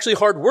 listening is actually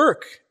hard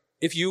work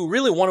if you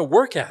really want to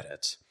work at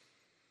it.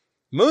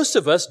 Most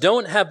of us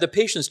don't have the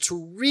patience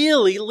to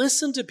really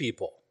listen to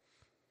people.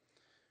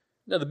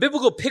 Now, the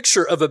biblical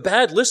picture of a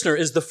bad listener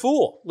is the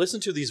fool. Listen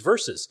to these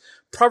verses.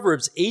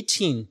 Proverbs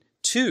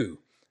 18:2.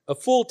 A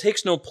fool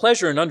takes no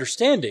pleasure in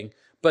understanding,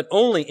 but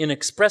only in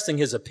expressing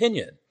his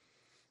opinion.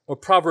 Or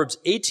Proverbs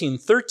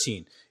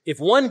 18:13. If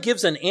one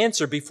gives an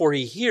answer before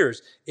he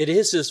hears, it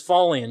is his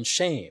folly and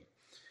shame.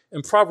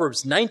 In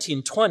Proverbs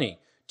 19:20.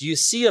 Do you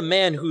see a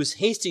man who's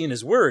hasty in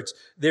his words?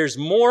 There's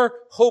more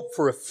hope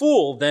for a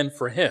fool than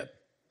for him.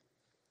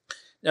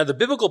 Now, the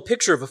biblical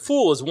picture of a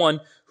fool is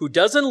one who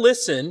doesn't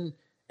listen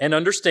and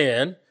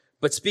understand,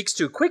 but speaks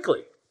too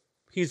quickly.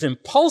 He's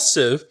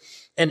impulsive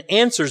and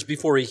answers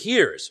before he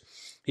hears.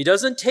 He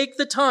doesn't take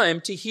the time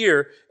to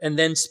hear and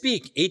then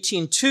speak.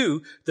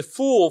 18:2, the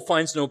fool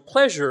finds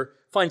pleasure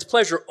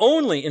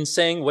only in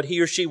saying what he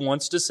or she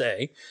wants to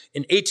say.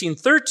 In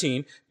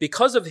 18:13,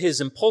 because of his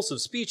impulsive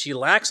speech, he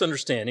lacks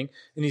understanding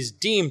and he's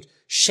deemed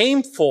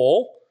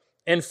shameful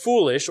and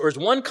foolish, or as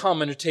one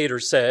commentator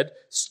said,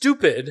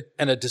 stupid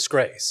and a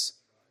disgrace.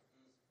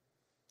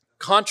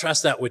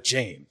 Contrast that with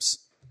James.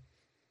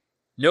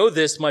 Know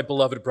this, my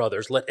beloved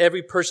brothers, let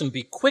every person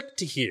be quick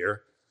to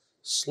hear,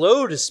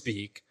 slow to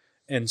speak,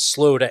 and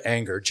slow to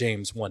anger,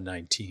 James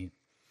 1:19.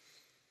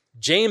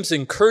 James'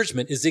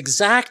 encouragement is the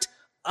exact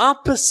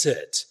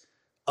opposite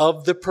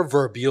of the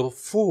proverbial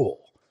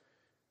fool,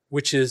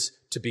 which is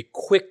to be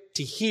quick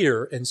to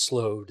hear and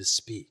slow to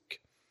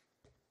speak.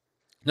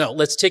 Now,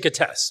 let's take a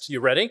test. You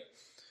ready?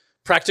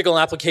 Practical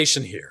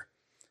application here.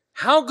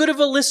 How good of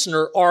a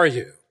listener are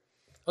you?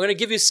 I'm going to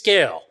give you a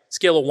scale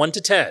of 1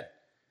 to 10.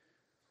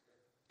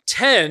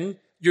 10,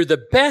 you're the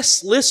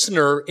best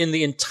listener in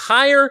the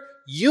entire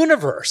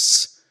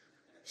universe.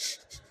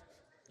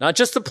 Not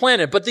just the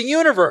planet, but the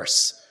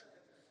universe.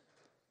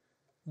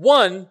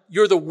 1,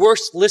 you're the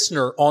worst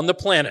listener on the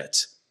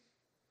planet.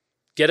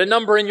 Get a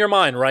number in your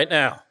mind right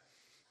now.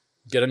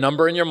 Get a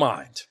number in your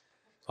mind.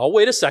 I'll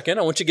wait a second.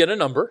 I want you to get a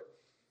number.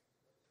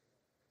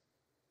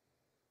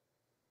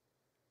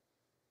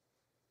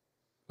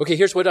 Okay,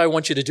 here's what I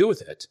want you to do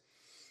with it.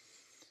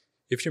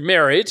 If you're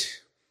married,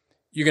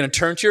 you're going to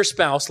turn to your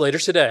spouse later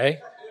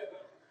today,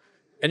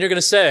 and you're going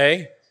to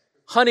say,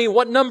 honey,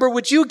 what number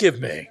would you give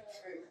me?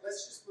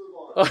 Let's just move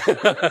on.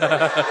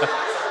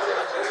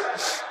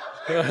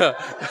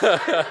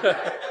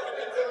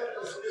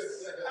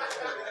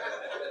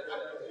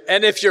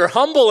 And if you're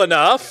humble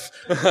enough,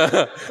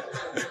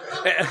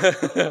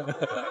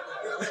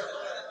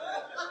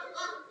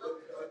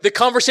 the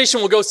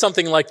conversation will go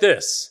something like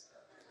this.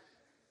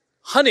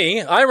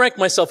 Honey, I rank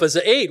myself as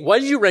an 8. Why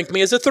did you rank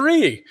me as a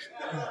 3?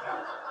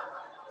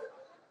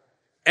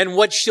 And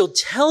what she'll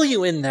tell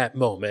you in that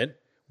moment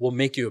will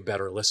make you a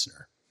better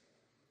listener.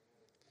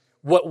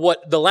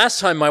 The last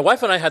time my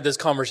wife and I had this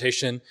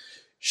conversation,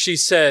 she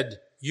said,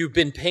 you've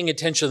been paying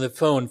attention to the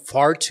phone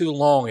far too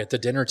long at the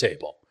dinner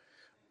table.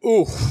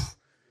 Oof,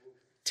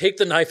 take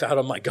the knife out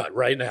of my gut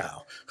right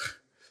now.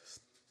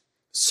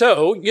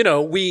 So,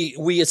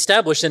 we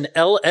established an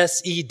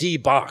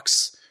LSED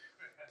box.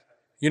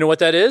 You know what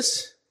that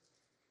is?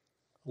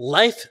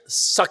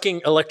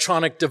 Life-sucking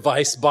electronic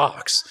device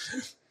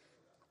box.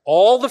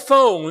 All the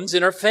phones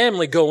in our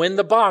family go in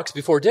the box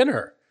before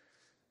dinner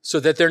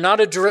so that they're not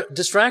a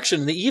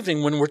distraction in the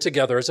evening when we're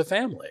together as a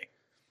family,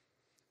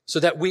 so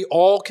that we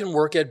all can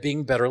work at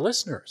being better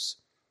listeners.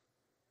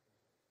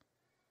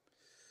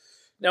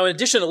 Now, in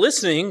addition to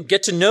listening,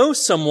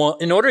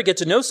 in order to get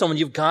to know someone,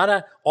 you've got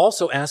to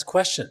also ask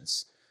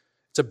questions.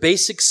 It's a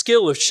basic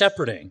skill of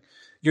shepherding.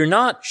 You're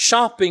not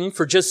shopping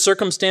for just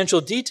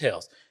circumstantial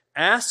details.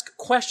 Ask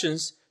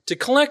questions to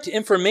collect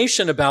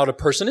information about a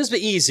person. It's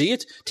easy.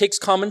 It takes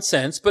common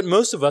sense, but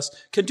most of us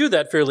can do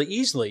that fairly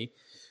easily.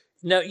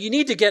 Now, you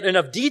need to get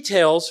enough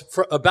details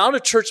about a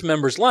church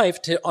member's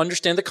life to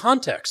understand the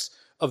context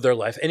of their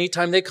life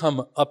anytime they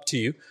come up to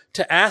you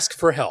to ask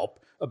for help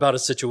about a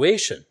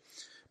situation.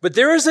 But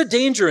there is a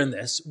danger in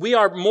this. We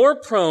are more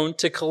prone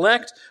to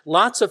collect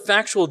lots of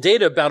factual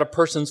data about a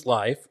person's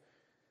life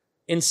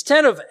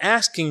instead of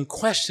asking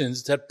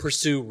questions that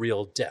pursue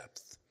real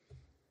depth.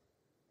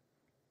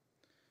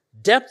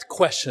 Depth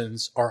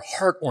questions are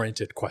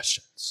heart-oriented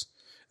questions.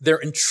 They're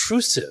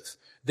intrusive.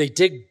 They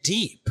dig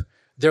deep.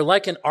 They're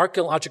like an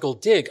archaeological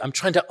dig. I'm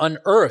trying to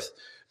unearth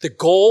the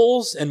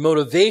goals and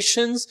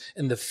motivations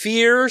and the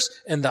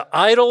fears and the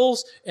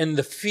idols and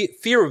the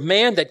fear of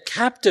man that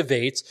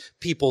captivates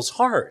people's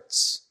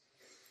hearts.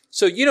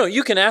 So,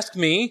 you can ask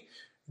me,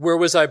 Where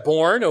was I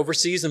born?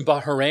 Overseas in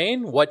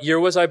Bahrain. What year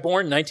was I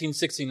born?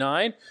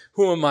 1969.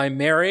 Who am I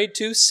married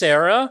to?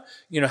 Sarah.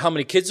 How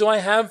many kids do I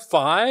have?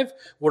 5.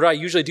 What do I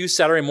usually do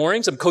Saturday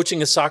mornings? I'm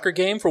coaching a soccer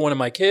game for one of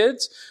my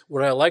kids.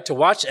 What do I like to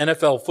watch?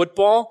 NFL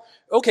football.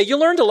 Okay, you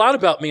learned a lot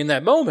about me in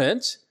that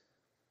moment.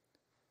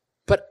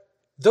 But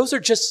those are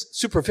just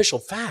superficial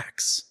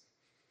facts.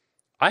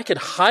 I could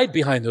hide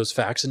behind those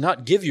facts and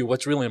not give you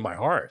what's really in my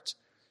heart.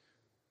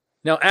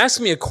 Now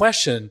ask me a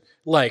question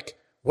like,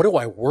 what do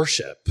I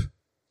worship?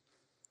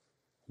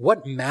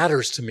 What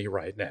matters to me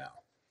right now?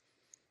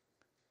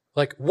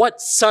 Like, what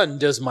sun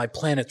does my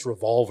planets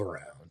revolve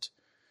around?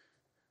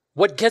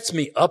 What gets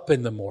me up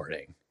in the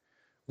morning?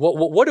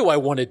 What do I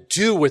want to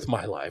do with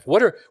my life?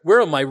 Where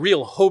are my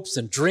real hopes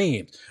and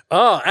dreams?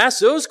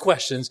 Ask those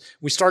questions.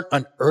 We start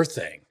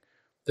unearthing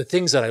the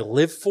things that I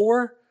live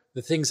for,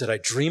 the things that I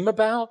dream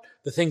about,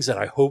 the things that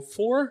I hope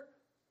for.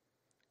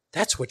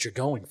 That's what you're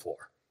going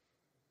for.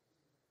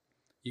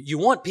 You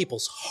want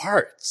people's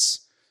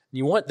hearts.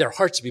 You want their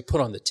hearts to be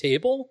put on the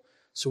table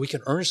so we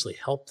can earnestly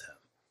help them.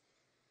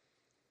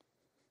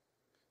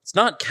 It's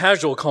not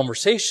casual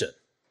conversation.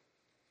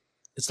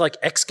 It's like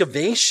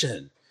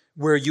excavation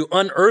where you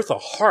unearth a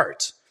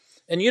heart.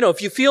 And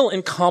if you feel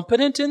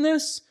incompetent in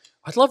this,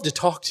 I'd love to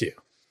talk to you.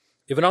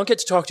 If I don't get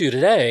to talk to you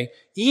today,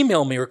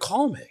 email me or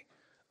call me.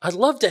 I'd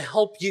love to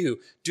help you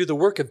do the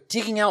work of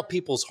digging out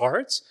people's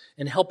hearts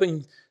and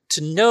helping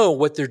to know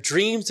what their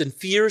dreams and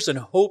fears and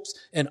hopes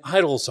and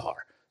idols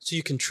are, so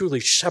you can truly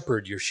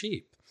shepherd your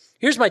sheep.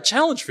 Here's my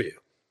challenge for you.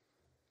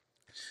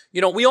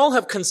 We all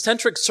have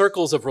concentric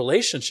circles of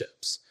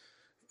relationships,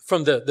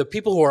 from the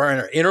people who are in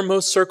our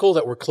innermost circle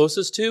that we're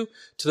closest to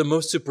the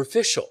most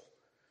superficial.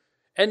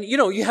 And,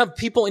 you have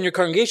people in your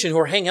congregation who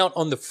are hanging out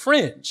on the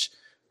fringe.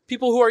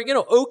 People who are,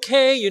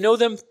 okay, you know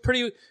them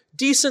pretty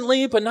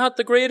decently, but not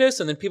the greatest.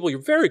 And then people you're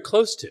very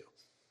close to.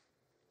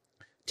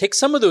 Take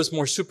some of those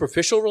more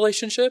superficial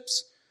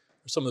relationships,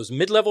 or some of those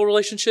mid-level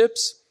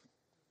relationships,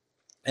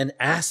 and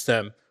ask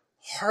them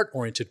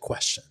heart-oriented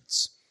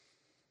questions.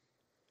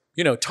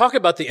 Talk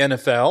about the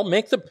NFL,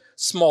 make the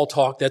small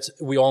talk that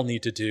we all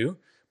need to do,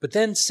 but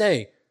then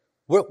say,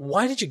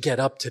 why did you get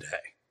up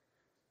today?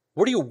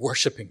 What are you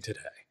worshiping today?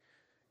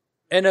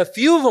 And a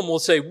few of them will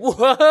say,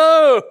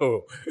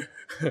 whoa,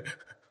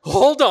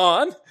 hold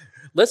on.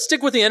 Let's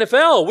stick with the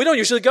NFL. We don't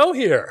usually go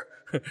here.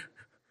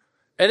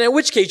 And in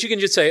which case you can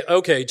just say,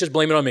 okay, just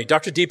blame it on me.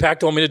 Dr. Deepak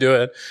told me to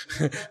do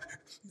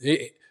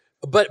it.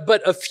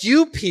 But a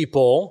few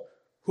people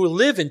who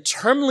live in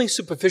terminally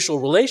superficial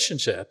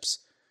relationships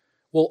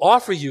will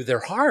offer you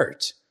their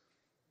heart.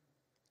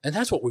 And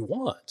that's what we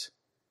want.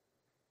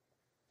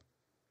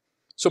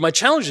 So my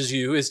challenge to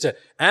you is to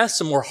ask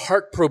some more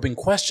heart-probing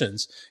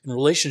questions in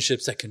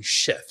relationships that can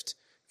shift,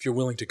 if you're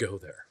willing to go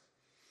there.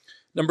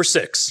 Number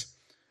 6,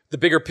 the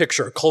bigger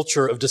picture, a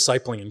culture of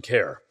discipling and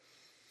care.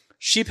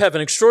 Sheep have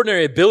an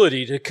extraordinary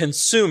ability to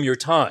consume your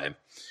time.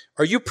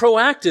 Are you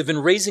proactive in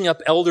raising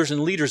up elders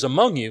and leaders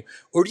among you,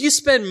 or do you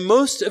spend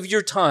most of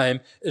your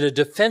time in a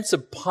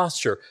defensive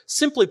posture,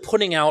 simply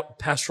putting out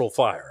pastoral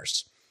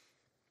fires?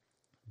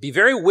 Be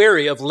very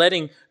wary of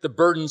letting the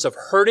burdens of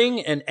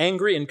hurting and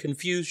angry and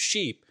confused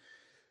sheep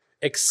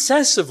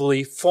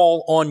excessively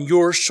fall on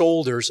your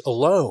shoulders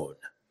alone.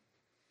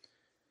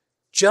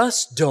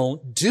 Just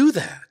don't do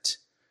that.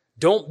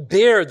 Don't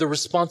bear the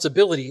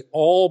responsibility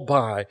all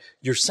by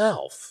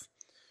yourself.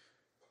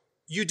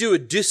 You do a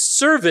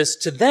disservice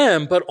to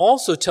them, but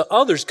also to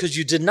others, because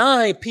you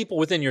deny people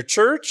within your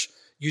church,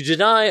 you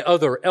deny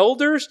other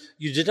elders,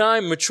 you deny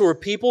mature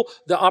people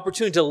the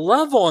opportunity to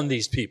love on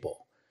these people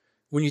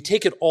when you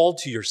take it all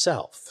to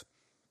yourself.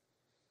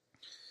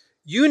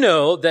 You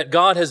know that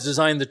God has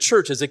designed the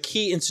church as a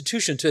key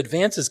institution to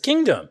advance his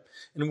kingdom,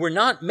 and we're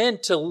not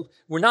meant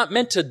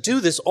to do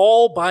this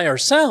all by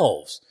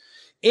ourselves.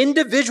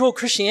 Individual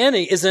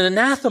Christianity is an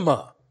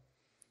anathema.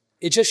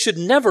 It just should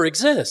never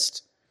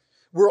exist.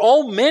 We're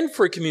all meant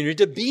for a community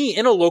to be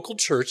in a local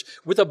church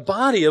with a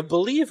body of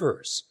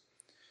believers.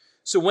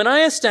 So when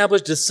I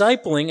establish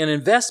discipling and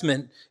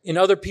investment in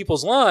other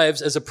people's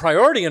lives as a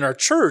priority in our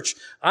church,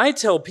 I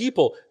tell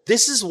people,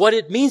 this is what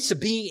it means to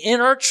be in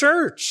our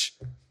church.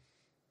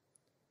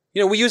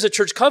 We use a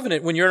church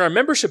covenant when you're in our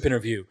membership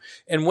interview.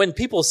 And when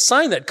people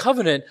sign that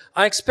covenant,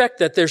 I expect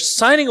that they're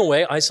signing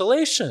away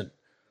isolation.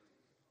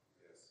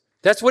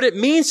 That's what it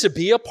means to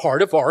be a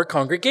part of our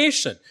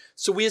congregation.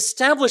 So we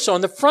establish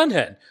on the front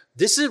end,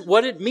 this is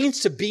what it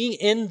means to be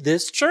in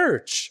this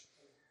church.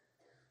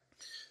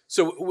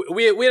 So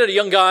we had a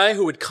young guy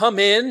who would come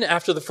in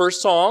after the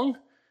first song,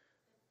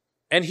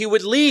 and he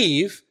would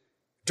leave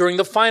during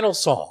the final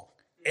song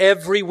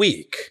every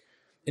week.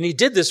 And he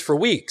did this for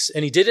weeks,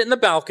 and he did it in the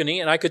balcony,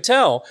 and I could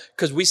tell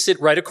because we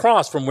sit right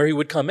across from where he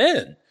would come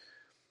in.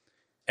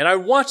 And I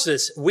watched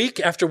this week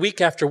after week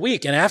after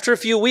week, and after a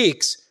few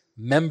weeks,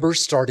 members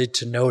started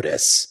to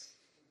notice.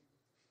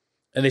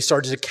 And they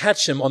started to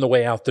catch him on the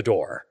way out the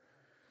door.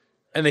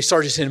 And they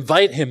started to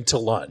invite him to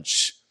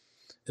lunch.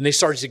 And they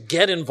started to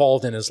get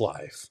involved in his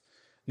life.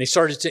 And they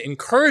started to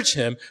encourage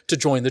him to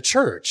join the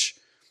church.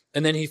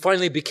 And then he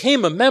finally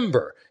became a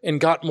member. and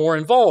got more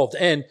involved.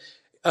 And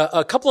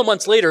a couple of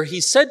months later, he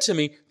said to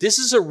me, this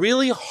is a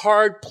really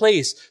hard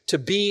place to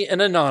be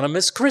an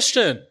anonymous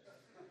Christian.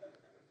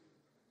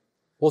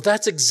 Well,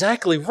 that's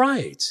exactly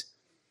right.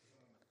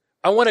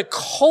 I want a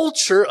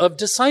culture of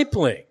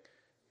discipling.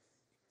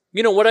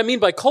 You know what I mean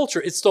by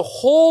culture? It's the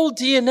whole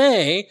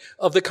DNA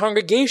of the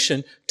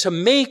congregation to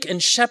make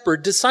and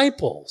shepherd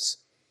disciples.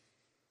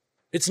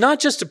 It's not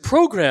just a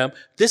program.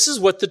 This is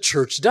what the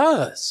church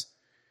does.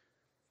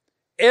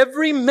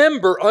 Every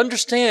member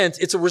understands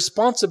it's a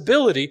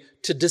responsibility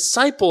to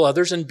disciple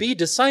others and be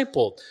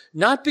discipled.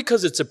 Not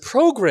because it's a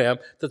program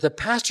that the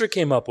pastor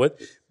came up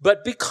with,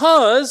 but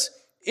because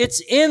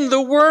it's in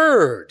the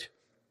Word.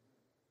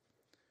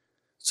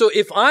 So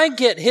if I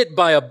get hit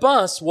by a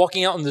bus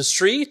walking out in the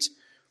street,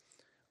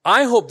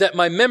 I hope that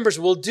my members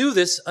will do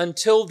this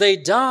until they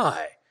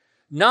die.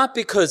 Not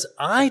because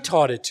I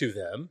taught it to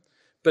them,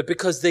 but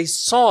because they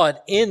saw it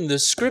in the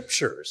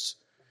Scriptures.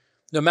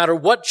 No matter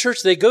what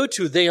church they go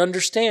to, they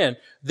understand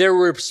their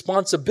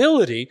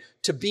responsibility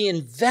to be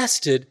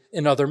invested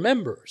in other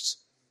members.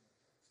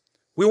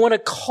 We want a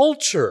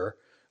culture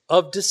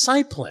of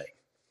discipling.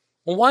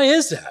 Well, why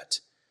is that?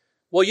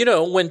 Well, you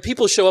know, when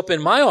people show up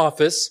in my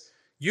office,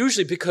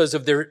 usually because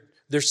of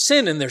their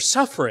sin and their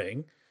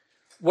suffering,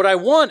 what I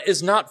want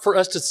is not for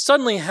us to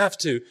suddenly have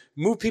to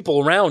move people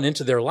around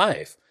into their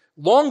life.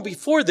 Long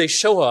before they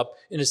show up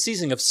in a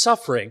season of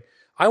suffering,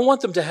 I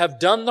want them to have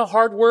done the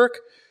hard work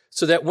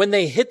so that when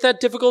they hit that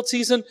difficult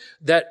season,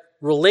 that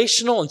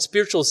relational and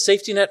spiritual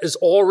safety net is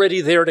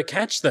already there to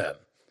catch them.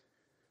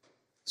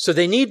 So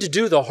they need to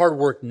do the hard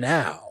work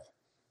now.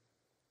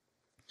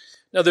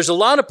 Now, there's a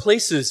lot of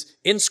places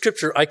in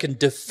Scripture I can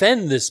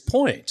defend this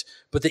point,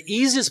 but the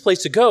easiest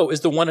place to go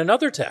is the one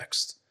another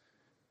text.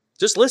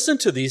 Just listen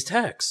to these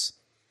texts.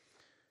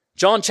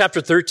 John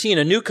chapter 13,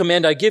 a new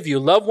command I give you,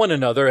 love one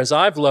another as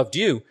I've loved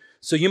you.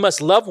 So you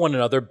must love one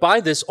another.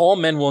 By this all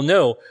men will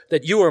know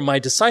that you are my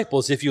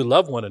disciples if you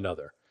love one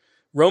another.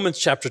 Romans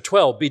chapter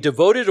 12, be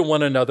devoted to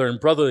one another in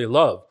brotherly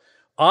love.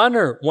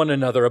 Honor one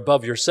another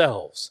above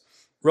yourselves.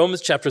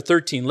 Romans chapter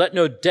 13, let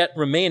no debt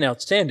remain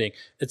outstanding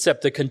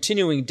except the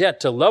continuing debt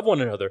to love one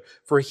another.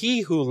 For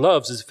he who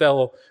loves his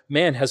fellow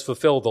man has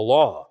fulfilled the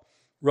law.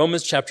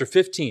 Romans chapter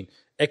 15,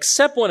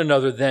 accept one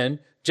another then,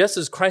 just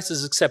as Christ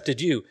has accepted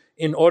you,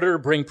 in order to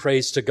bring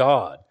praise to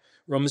God.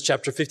 Romans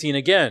chapter 15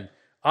 again.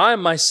 I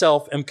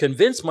myself am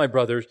convinced, my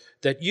brothers,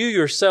 that you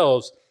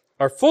yourselves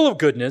are full of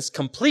goodness,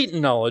 complete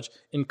in knowledge,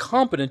 and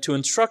competent to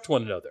instruct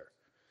one another.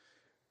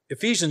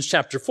 Ephesians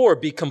chapter 4,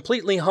 be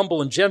completely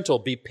humble and gentle,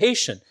 be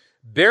patient,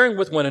 bearing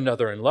with one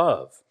another in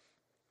love.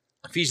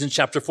 Ephesians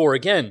chapter 4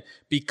 again,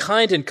 be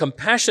kind and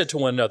compassionate to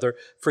one another,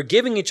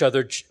 forgiving each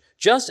other,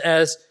 just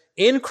as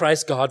in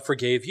Christ God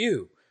forgave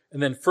you.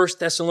 And then 1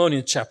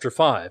 Thessalonians chapter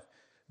 5.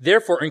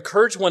 Therefore,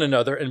 encourage one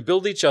another and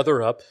build each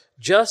other up,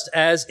 just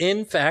as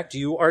in fact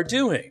you are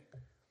doing.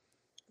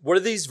 What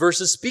are these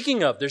verses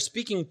speaking of? They're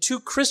speaking to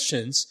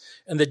Christians,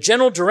 and the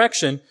general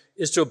direction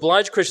is to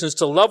oblige Christians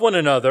to love one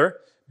another,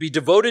 be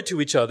devoted to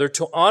each other,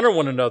 to honor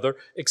one another,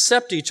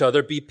 accept each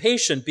other, be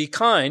patient, be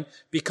kind,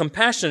 be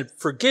compassionate,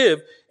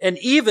 forgive, and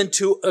even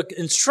to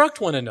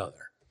instruct one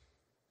another.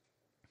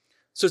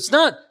 So it's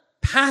not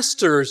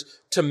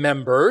pastors to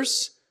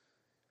members,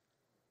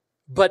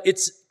 but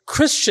it's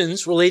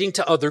Christians relating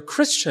to other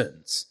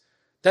Christians.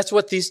 That's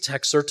what these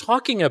texts are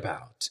talking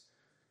about.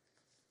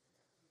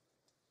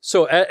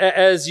 So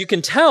as you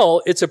can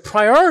tell, it's a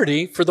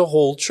priority for the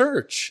whole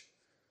church.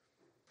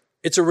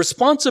 It's a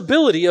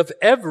responsibility of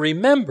every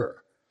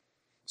member.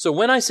 So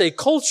when I say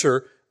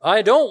culture,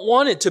 I don't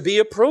want it to be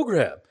a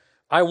program.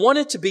 I want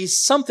it to be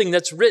something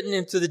that's written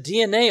into the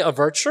DNA of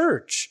our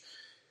church.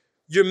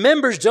 Your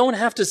members don't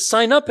have to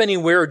sign up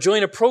anywhere or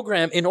join a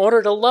program in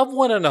order to love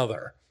one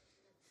another.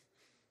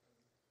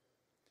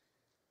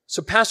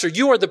 So, Pastor,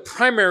 you are the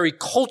primary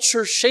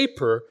culture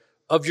shaper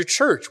of your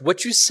church.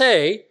 What you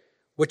say,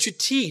 what you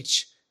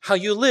teach, how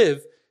you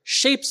live,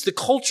 shapes the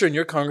culture in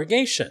your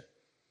congregation.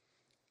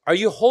 Are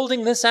you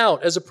holding this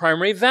out as a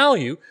primary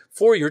value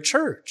for your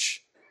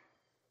church?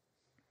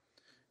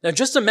 Now,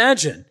 just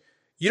imagine,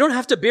 you don't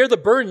have to bear the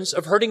burdens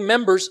of hurting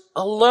members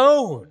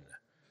alone.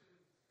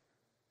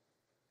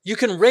 You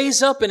can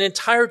raise up an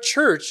entire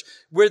church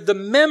where the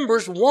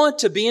members want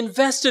to be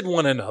invested in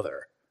one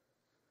another.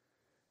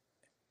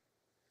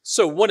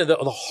 So one of the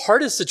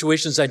hardest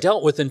situations I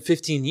dealt with in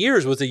 15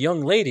 years was a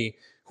young lady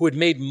who had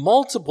made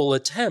multiple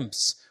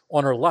attempts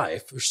on her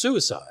life for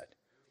suicide.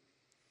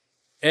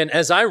 And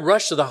as I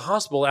rushed to the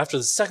hospital after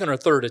the second or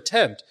third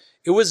attempt,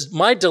 it was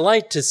my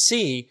delight to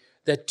see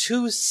that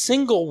 2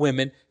 single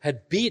women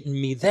had beaten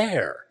me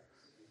there.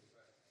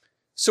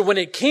 So when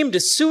it came to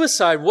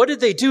suicide, what did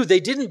they do? They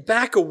didn't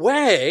back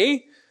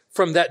away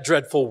from that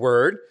dreadful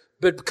word,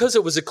 but because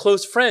it was a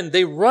close friend,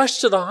 they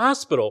rushed to the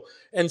hospital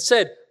and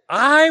said,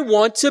 I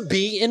want to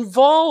be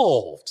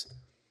involved.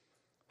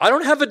 I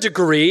don't have a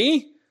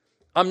degree.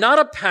 I'm not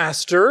a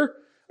pastor.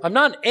 I'm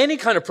not any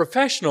kind of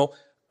professional.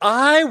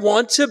 I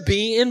want to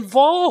be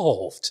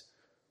involved.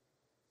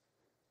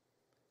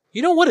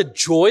 You know what a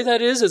joy that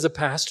is as a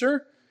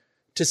pastor?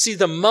 to see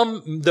the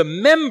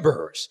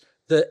members,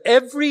 the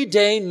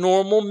everyday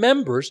normal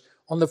members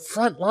on the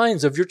front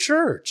lines of your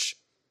church.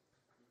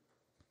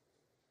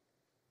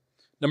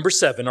 Number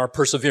 7, our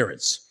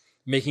perseverance,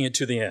 making it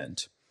to the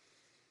end.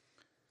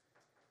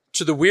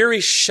 To the weary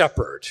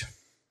shepherd,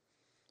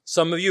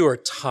 some of you are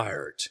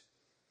tired,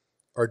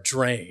 are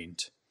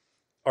drained,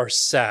 are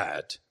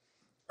sad,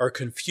 are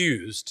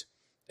confused,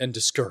 and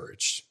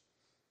discouraged.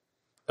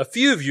 A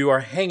few of you are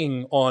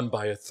hanging on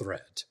by a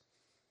thread.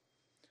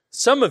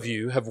 Some of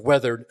you have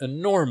weathered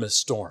enormous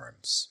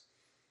storms.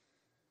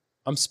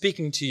 I'm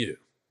speaking to you.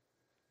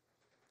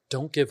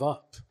 Don't give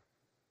up.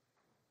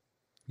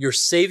 Your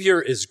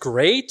Savior is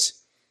great.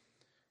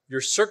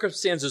 Your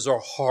circumstances are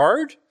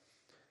hard.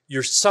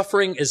 Your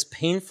suffering is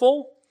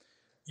painful.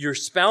 Your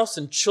spouse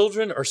and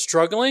children are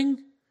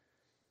struggling.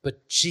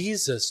 But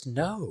Jesus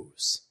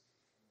knows.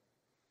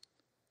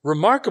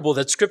 Remarkable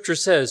that Scripture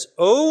says,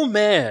 "O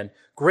man,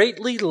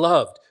 greatly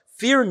loved,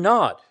 fear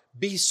not,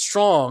 be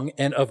strong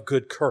and of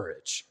good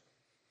courage."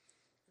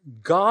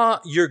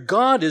 Your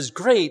God is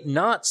great,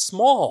 not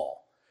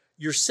small.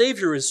 Your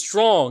Savior is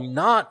strong,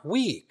 not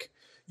weak.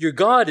 Your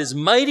God is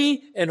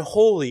mighty and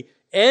holy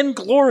and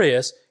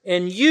glorious,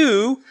 and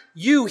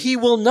He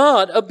will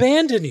not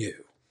abandon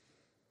you.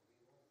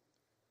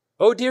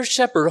 Oh, dear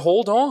shepherd,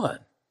 hold on.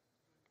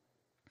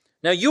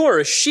 Now, you are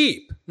a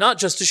sheep, not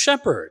just a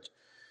shepherd.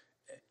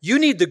 You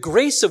need the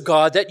grace of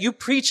God that you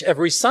preach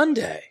every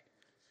Sunday.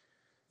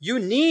 You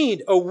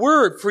need a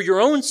word for your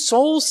own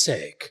soul's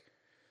sake.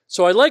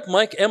 So I like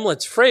Mike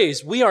Emlett's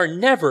phrase, we are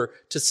never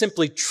to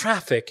simply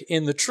traffic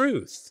in the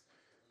truth.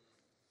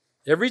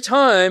 Every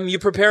time you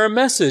prepare a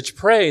message,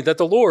 pray that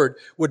the Lord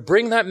would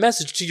bring that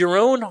message to your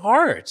own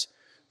heart,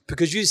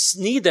 because you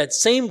need that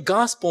same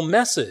gospel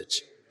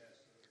message.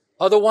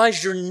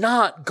 Otherwise, you're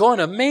not going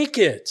to make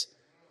it.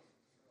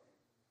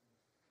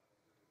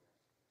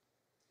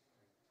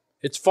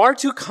 It's far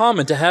too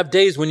common to have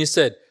days when you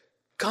said,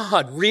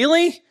 "God,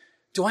 really?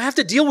 Do I have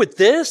to deal with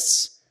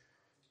this?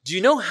 Do you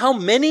know how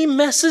many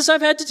messes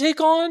I've had to take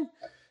on?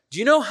 Do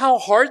you know how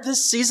hard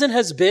this season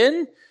has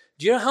been?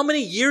 Do you know how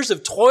many years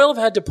of toil I've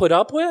had to put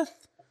up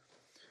with?"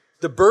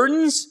 The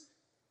burdens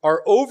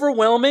are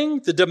overwhelming.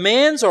 The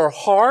demands are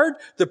hard.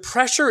 The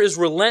pressure is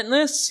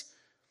relentless.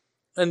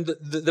 And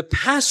the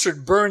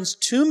pastorate burns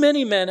too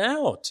many men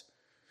out.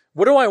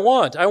 What do I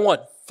want? I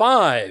want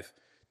 5,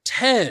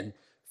 10,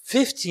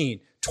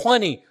 15,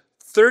 20,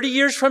 30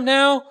 years from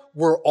now,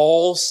 we're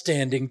all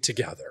standing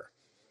together.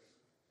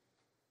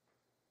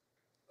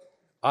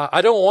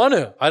 I don't want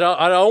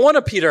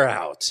to peter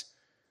out.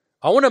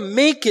 I want to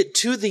make it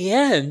to the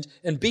end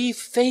and be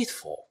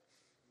faithful.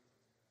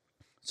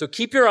 So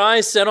keep your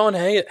eyes set on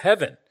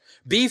heaven.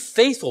 Be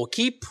faithful.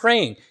 Keep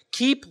praying.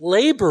 Keep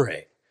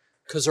laboring,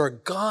 because our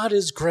God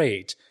is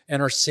great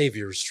and our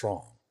Savior is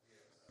strong.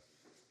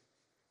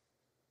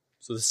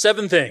 So the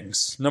 7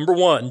 things. Number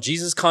 1,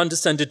 Jesus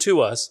condescended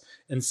to us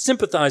and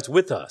sympathized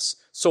with us.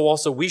 So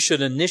also we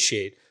should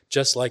initiate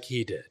just like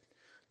He did.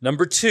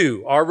 Number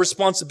 2, our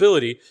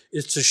responsibility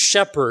is to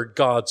shepherd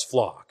God's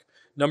flock.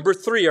 Number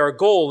 3, our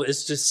goal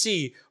is to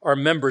see our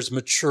members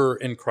mature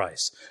in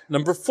Christ.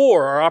 Number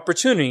 4, our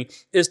opportunity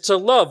is to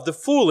love the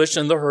foolish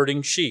and the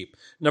hurting sheep.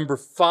 Number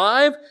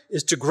 5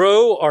 is to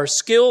grow our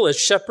skill as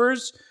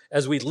shepherds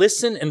as we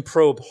listen and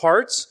probe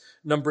hearts.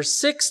 Number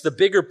 6, the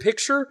bigger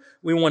picture,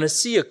 we want to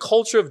see a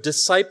culture of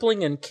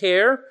discipling and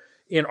care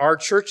in our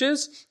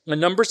churches. And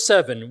number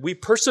 7, we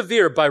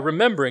persevere by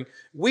remembering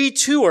we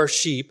too are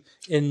sheep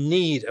in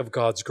need of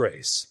God's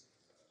grace.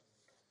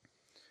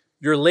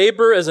 Your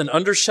labor as an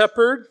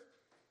under-shepherd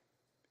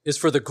is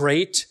for the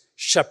great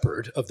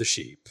shepherd of the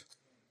sheep,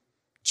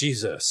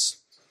 Jesus.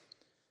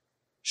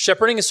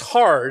 Shepherding is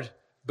hard,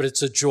 but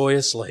it's a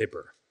joyous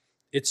labor.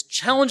 It's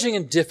challenging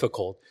and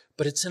difficult,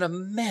 but it's an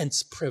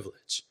immense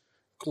privilege.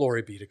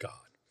 Glory be to God.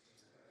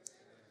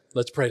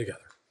 Let's pray together.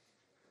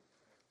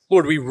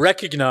 Lord, we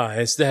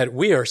recognize that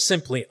we are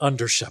simply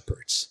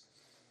under-shepherds,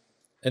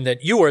 and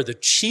that you are the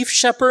chief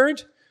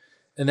shepherd,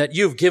 and that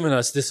you've given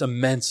us this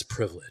immense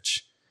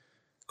privilege.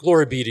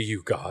 Glory be to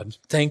you, God.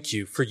 Thank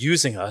you for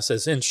using us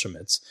as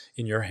instruments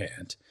in your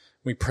hand.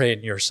 We pray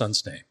in your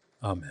Son's name.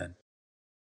 Amen.